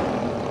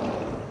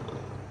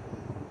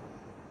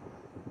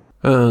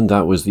 And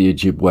that was the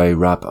Ojibwe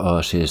rap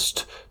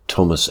artist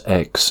Thomas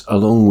X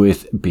along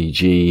with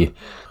BG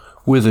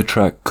with a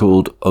track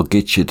called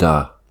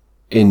Ogichida,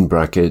 in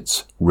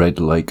brackets Red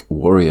Lake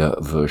Warrior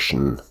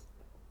version.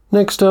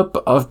 Next up,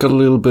 I've got a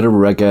little bit of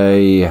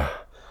reggae.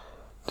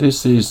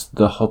 This is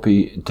the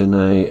Hopi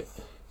Dene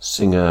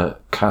singer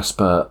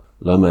Casper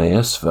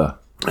Lamaesva,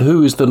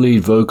 who is the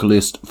lead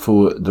vocalist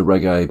for the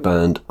reggae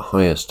band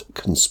Highest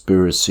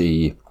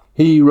Conspiracy.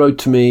 He wrote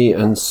to me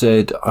and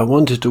said, I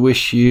wanted to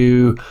wish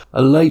you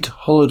a late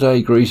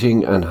holiday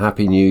greeting and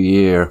Happy New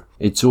Year.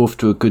 It's off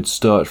to a good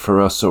start for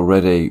us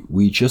already.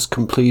 We just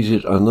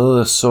completed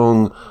another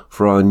song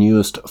for our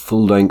newest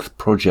full-length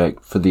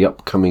project for the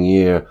upcoming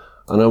year,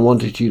 and I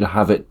wanted you to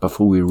have it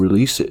before we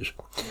release it,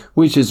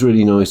 which is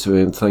really nice of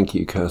him. Thank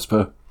you,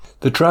 Casper.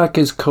 The track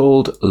is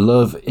called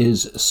Love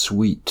is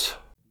Sweet.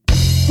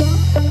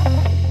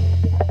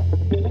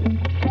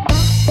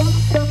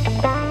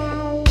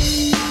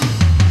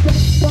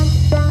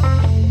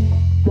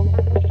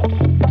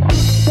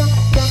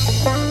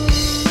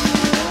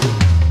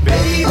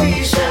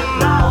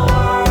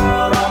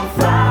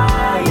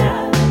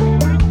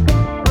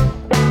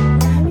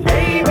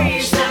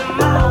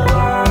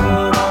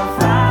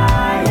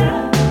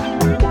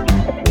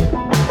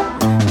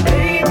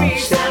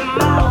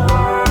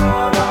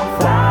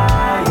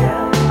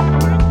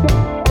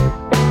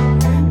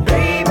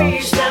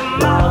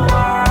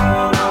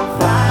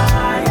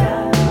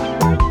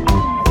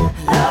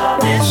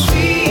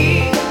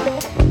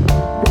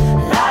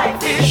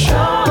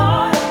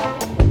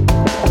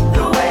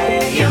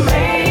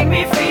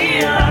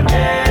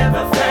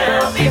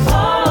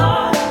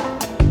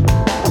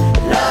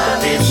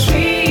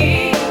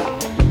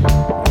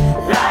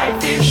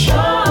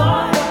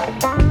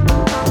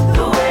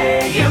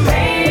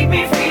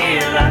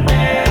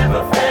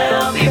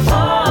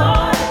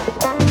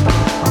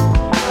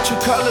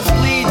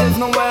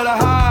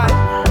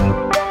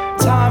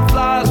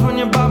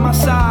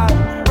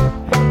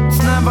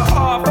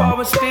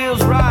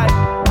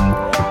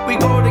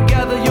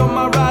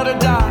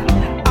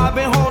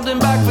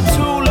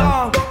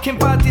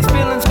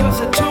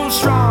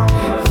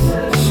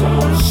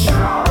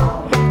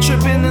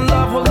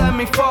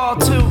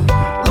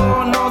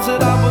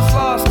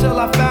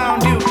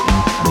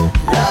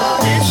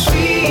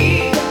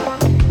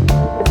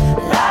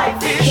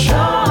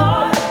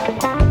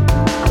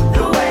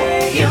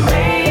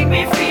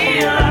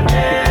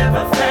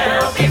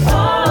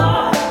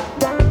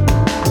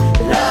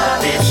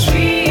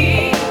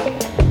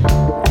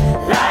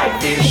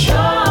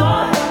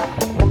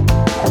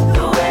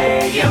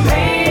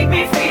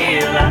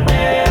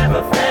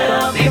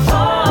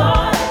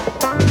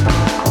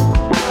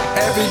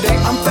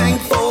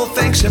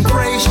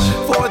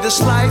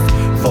 this life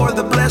for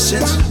the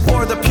blessings,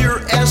 for the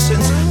pure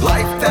essence.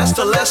 Life, that's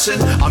the lesson,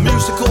 a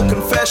musical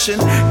confession.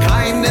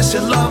 Kindness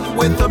and love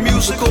with a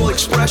musical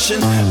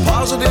expression.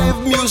 Positive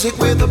music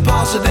with a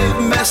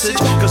positive message.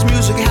 Cause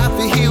music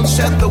happy healed,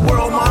 set the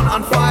world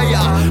on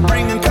fire.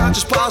 Bringing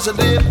conscious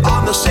positive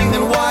on the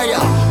singing wire.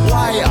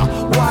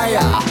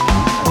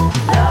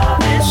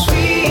 Love is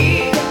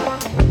sweet,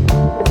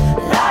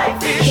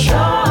 life is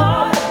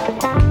short.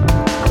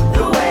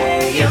 The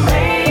way you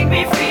make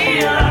me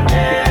feel I've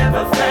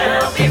never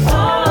felt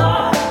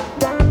before.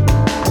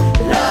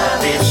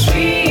 Love is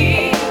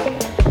sweet,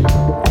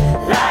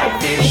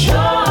 life is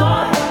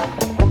short.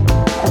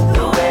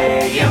 The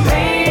way you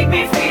make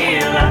me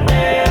feel I've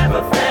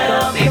never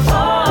felt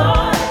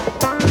before.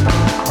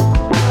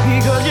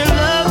 Because your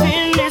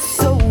loving is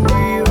so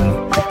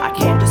real, I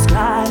can't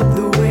describe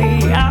the way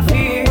I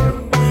feel.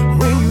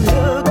 When you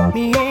look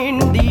me in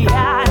the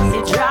eyes,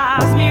 it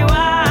drives me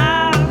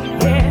wild,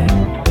 yeah.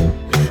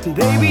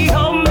 Baby,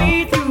 hold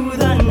me through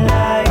the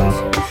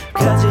night,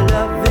 cause your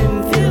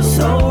loving feels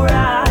so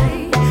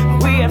right.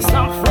 We have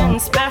something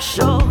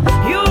special,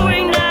 you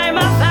ignite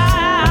my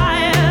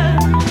fire.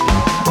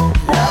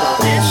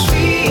 Love is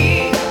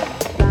sweet,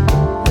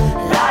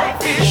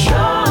 life is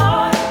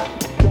short.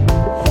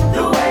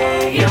 The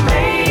way you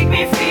make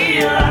me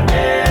feel I've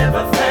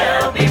never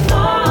felt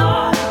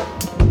before.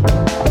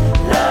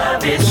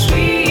 Love is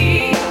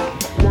sweet,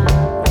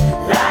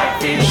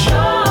 life is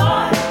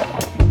short.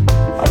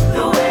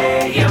 The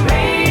way you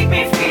make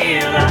me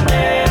feel I've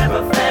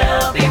never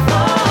felt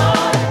before.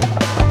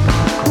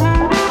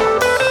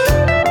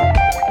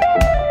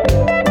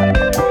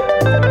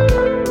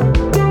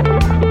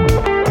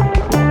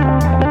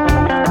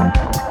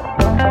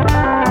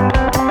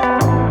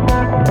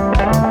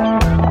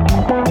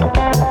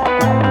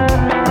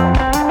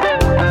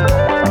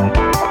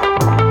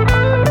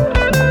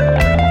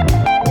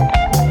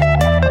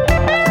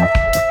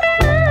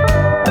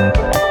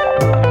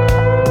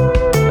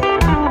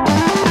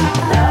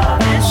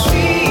 Love is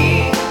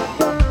sweet,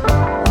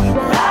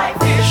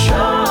 life is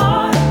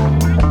short.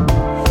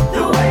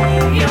 The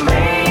way you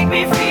make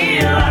me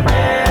feel I've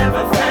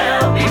never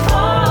felt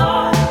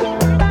before.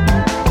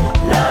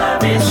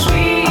 Love is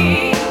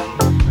sweet,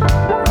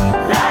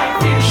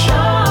 life is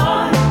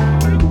short.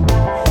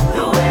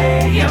 The way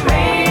you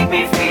make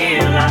me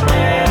feel I've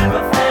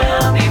never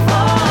felt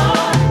before.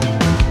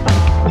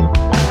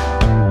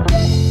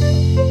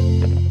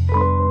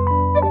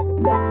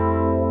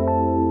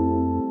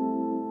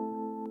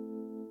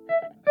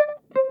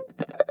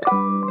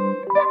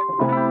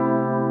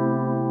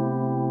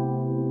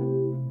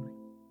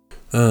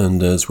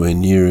 And as we're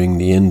nearing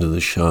the end of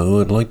the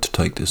show, I'd like to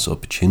take this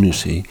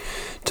opportunity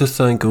to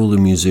thank all the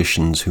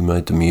musicians who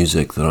made the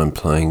music that I'm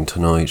playing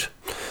tonight,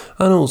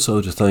 and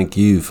also to thank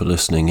you for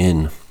listening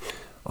in.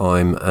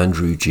 I'm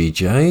Andrew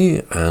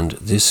GJ, and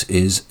this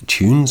is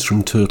Tunes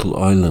from Turtle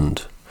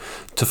Island.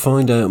 To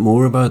find out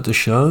more about the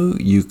show,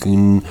 you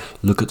can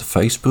look at the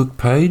Facebook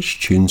page,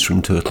 Tunes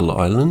from Turtle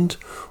Island,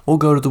 or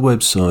go to the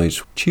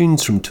website,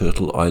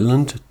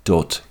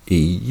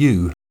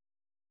 tunesfromturtleisland.eu.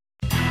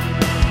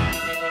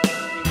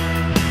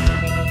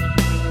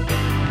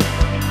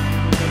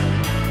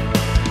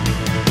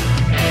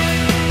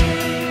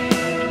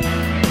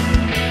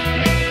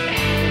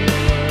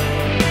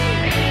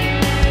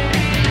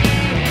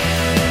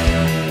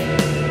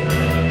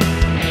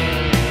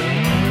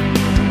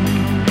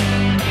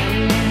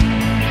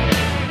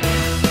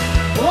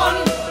 One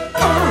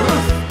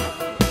earth,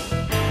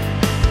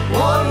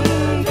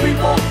 one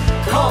people,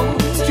 come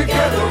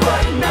together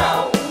right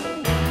now.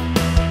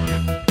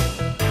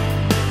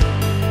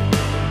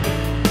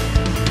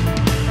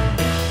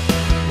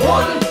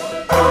 One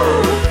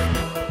earth,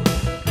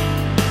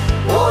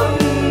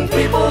 one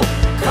people,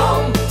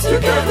 come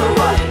together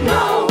right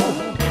now.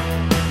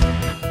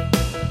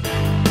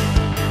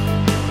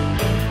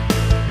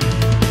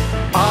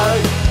 I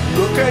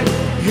look at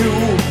you,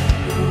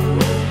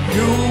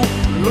 you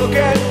look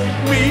at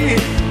me.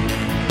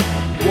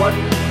 What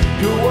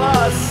do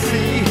I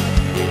see?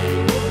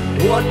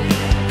 What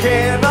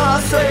can I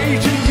say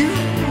to you?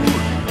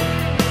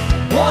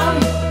 One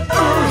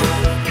earth,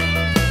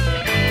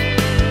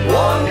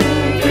 one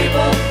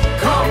people,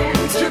 come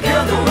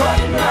together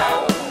right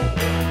now.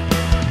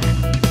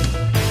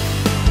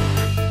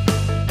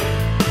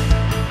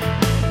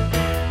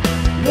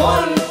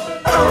 One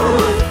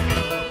earth,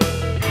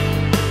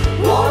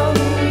 one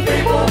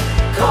people,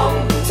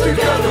 come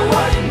together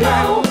right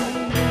now.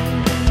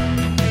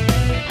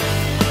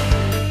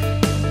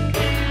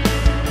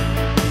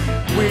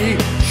 We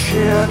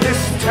share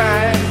this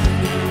time,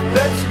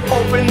 let's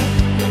open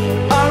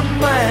our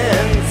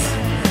minds.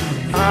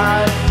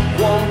 I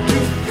want to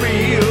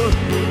feel,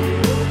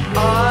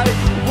 I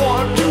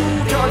want to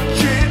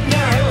touch it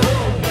now.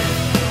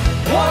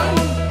 One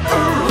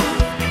earth,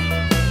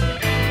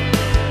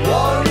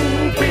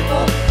 one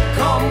people,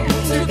 come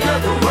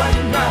together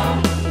right now.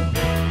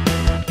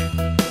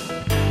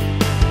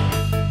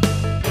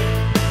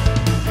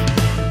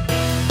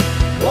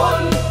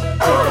 One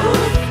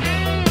earth,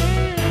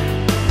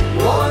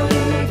 one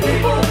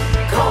people,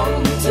 come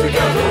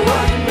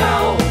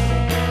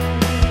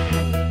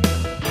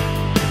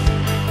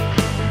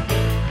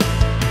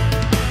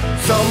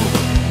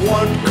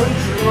someone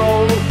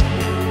control.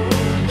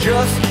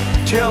 Just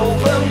tell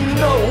them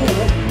no.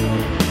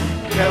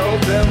 Tell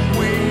them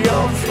we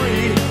are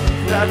free.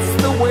 That's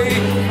the way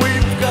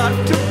we've got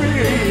to be.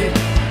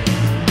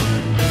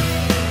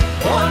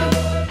 One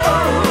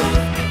earth,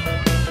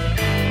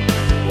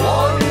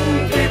 one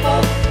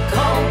people,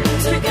 come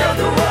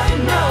together right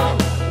now.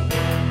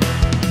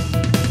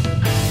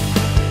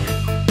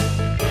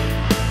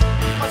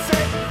 I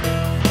say,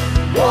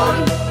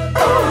 one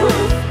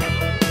earth,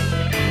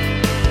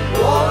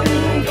 one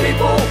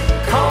people,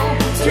 come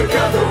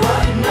together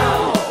right now.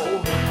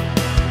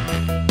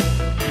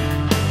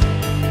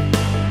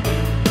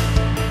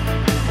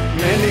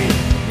 Many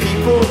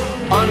people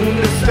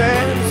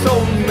understand, so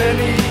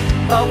many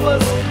of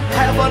us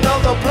have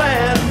another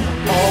plan.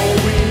 All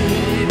we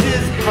need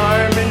is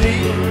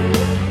harmony.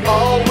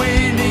 All we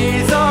need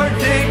is our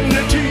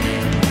dignity.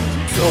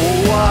 So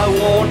I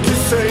want to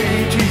say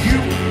to you,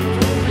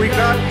 we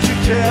got to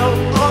tell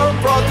our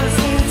brothers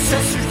and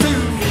sisters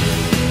too.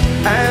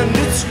 And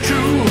it's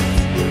true.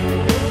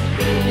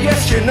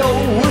 Yes, you know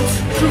it's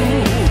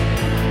true.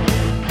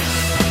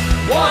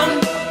 One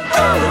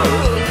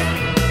earth,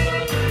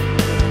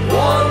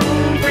 one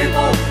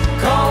people,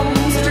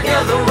 comes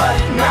together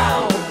right now.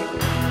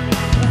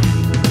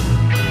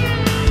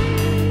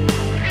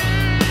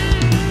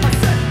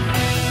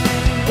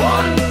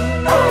 One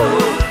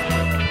earth,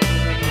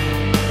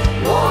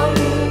 one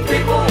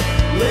people,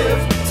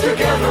 live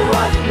together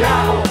right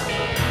now.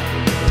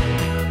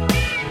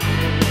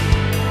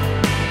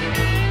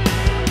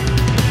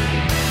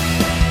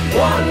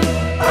 One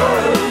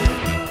earth,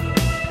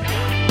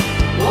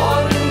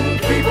 one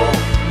people,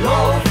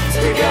 love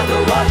together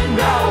right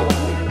now.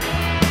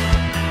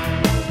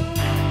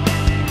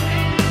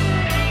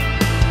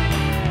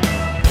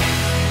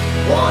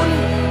 One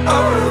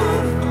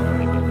earth.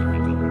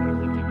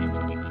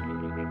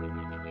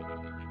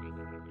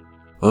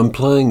 I'm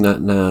playing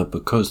that now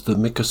because the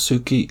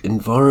Miccosukee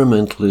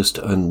environmentalist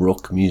and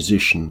rock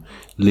musician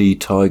Lee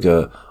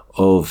Tiger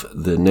of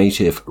the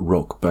native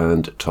rock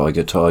band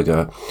Tiger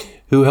Tiger,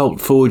 who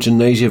helped forge a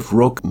native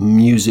rock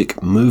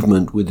music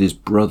movement with his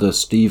brother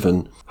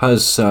Stephen,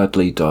 has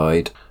sadly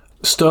died.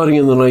 Starting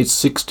in the late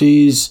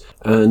 60s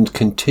and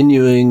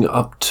continuing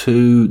up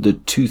to the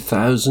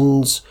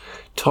 2000s,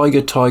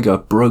 Tiger Tiger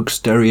broke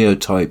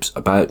stereotypes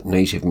about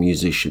native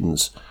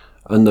musicians,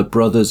 and the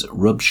brothers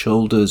rubbed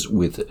shoulders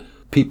with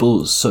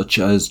people such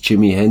as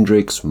Jimi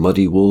Hendrix,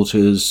 Muddy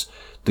Waters,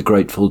 The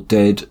Grateful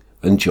Dead,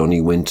 and Johnny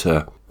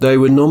Winter. They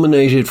were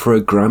nominated for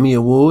a Grammy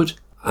Award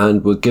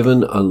and were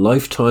given a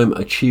Lifetime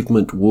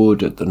Achievement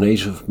Award at the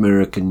Native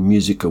American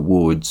Music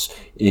Awards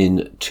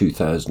in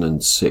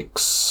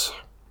 2006.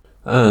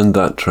 And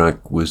that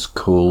track was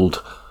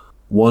called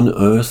One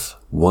Earth,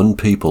 One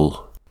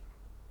People.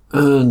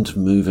 And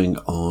moving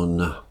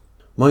on.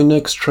 My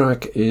next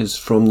track is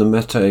from the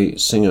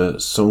Métis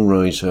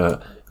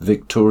singer-songwriter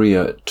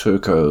Victoria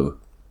Turco.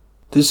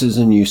 This is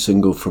a new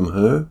single from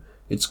her.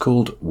 It's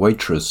called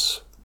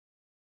Waitress.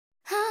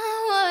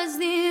 I was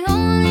the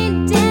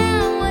only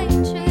damn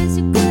waitress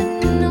who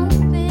couldn't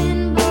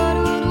open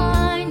bottled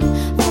wine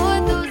for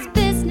those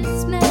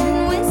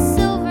businessmen with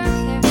silver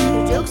hair.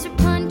 Their jokes are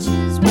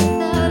punches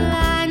without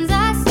lines.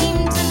 I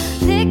seem to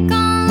pick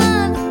all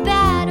of the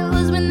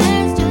battles when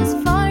there's just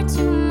far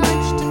too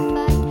much to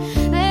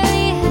fight.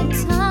 Barely had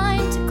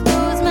time to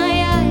close my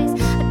eyes.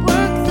 I'd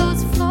work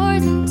those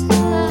floors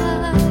until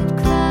I'd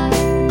cry.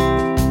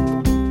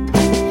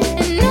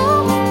 And no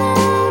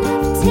amount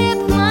of tip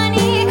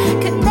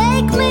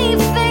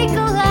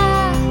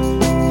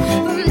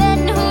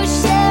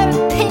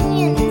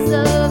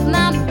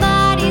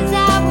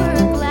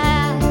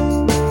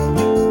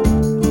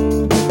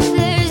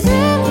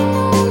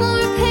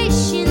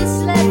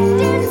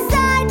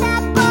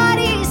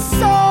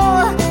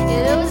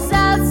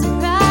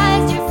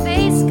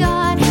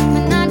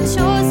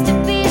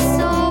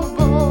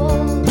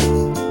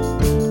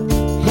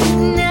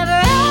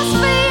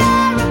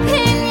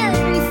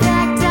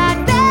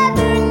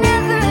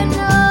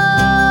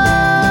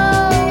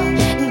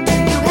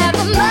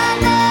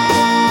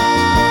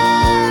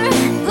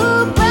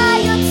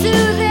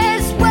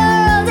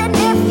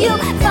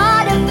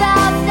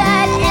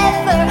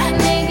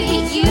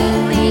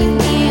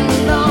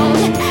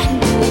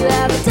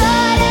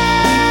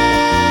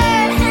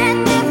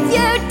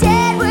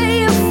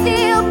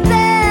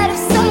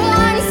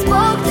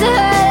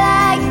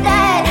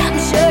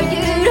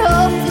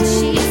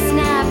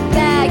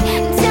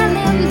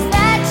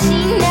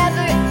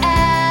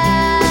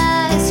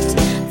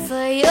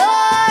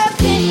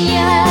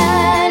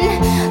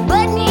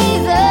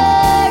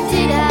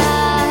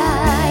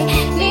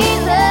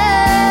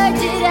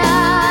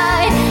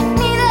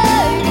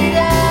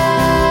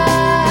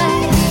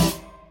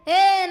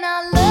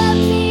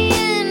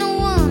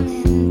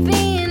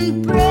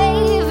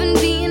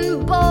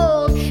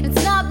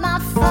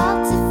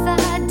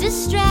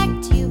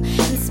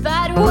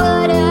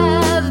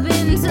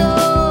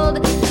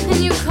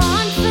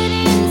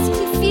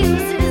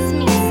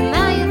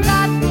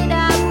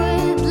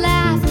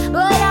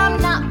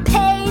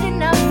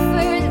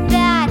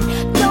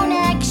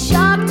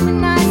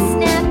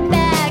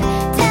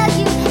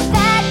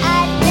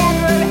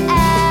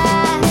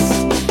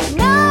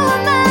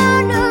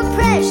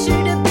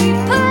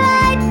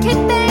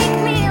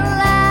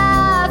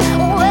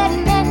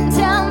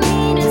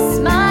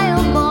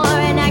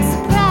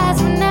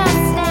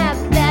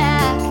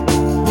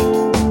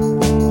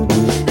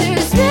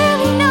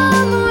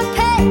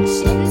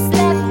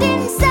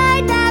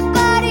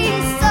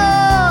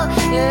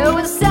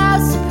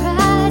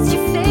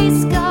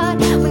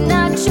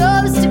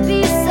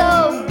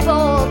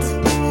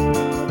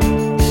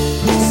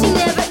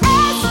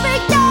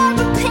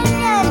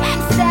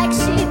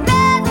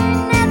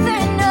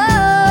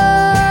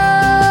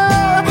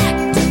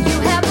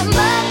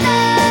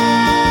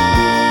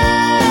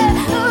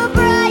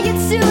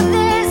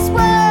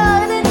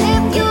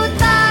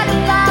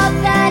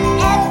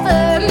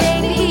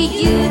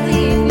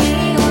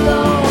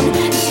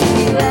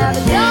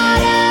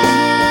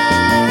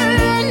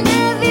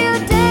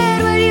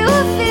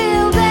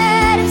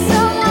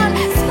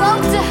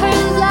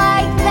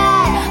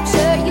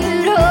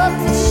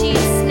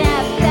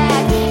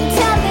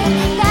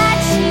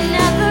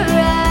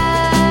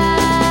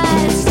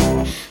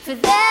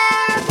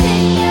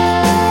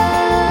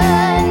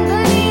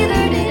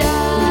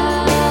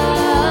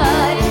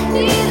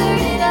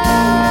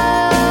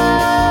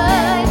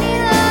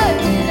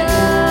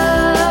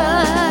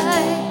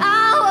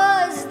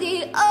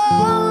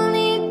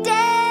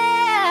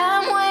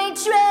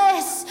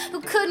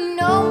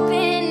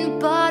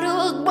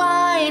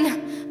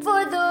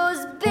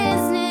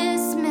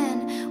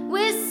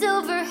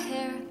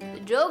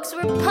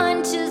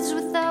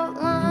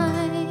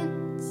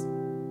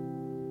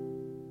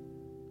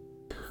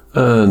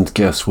And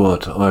guess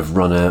what? I've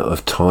run out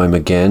of time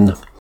again.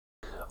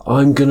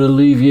 I'm going to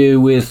leave you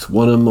with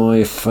one of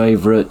my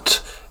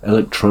favourite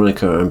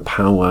electronica and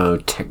powwow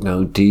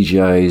techno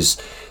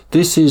DJs.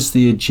 This is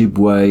the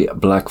Ojibwe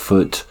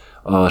Blackfoot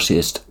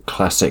artist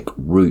Classic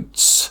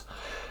Roots.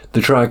 The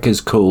track is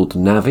called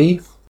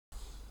Navi,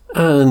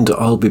 and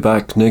I'll be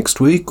back next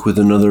week with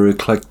another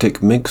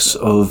eclectic mix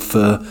of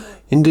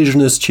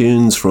indigenous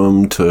tunes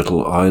from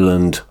Turtle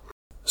Island.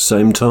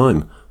 Same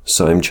time,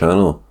 same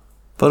channel.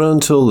 But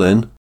until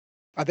then...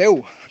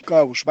 Adeu, que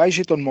us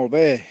vagi tot molt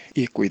bé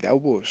i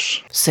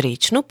cuideu-vos.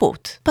 Srečno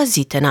pot,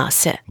 pazite na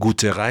se.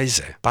 Gute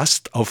Reise.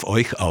 Passt auf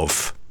euch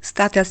auf.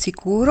 State al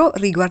sicuro,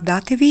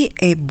 riguardatevi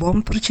e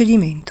buon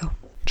procedimento.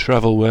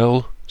 Travel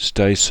well,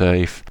 stay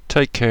safe,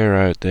 take care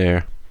out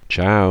there.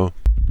 Ciao.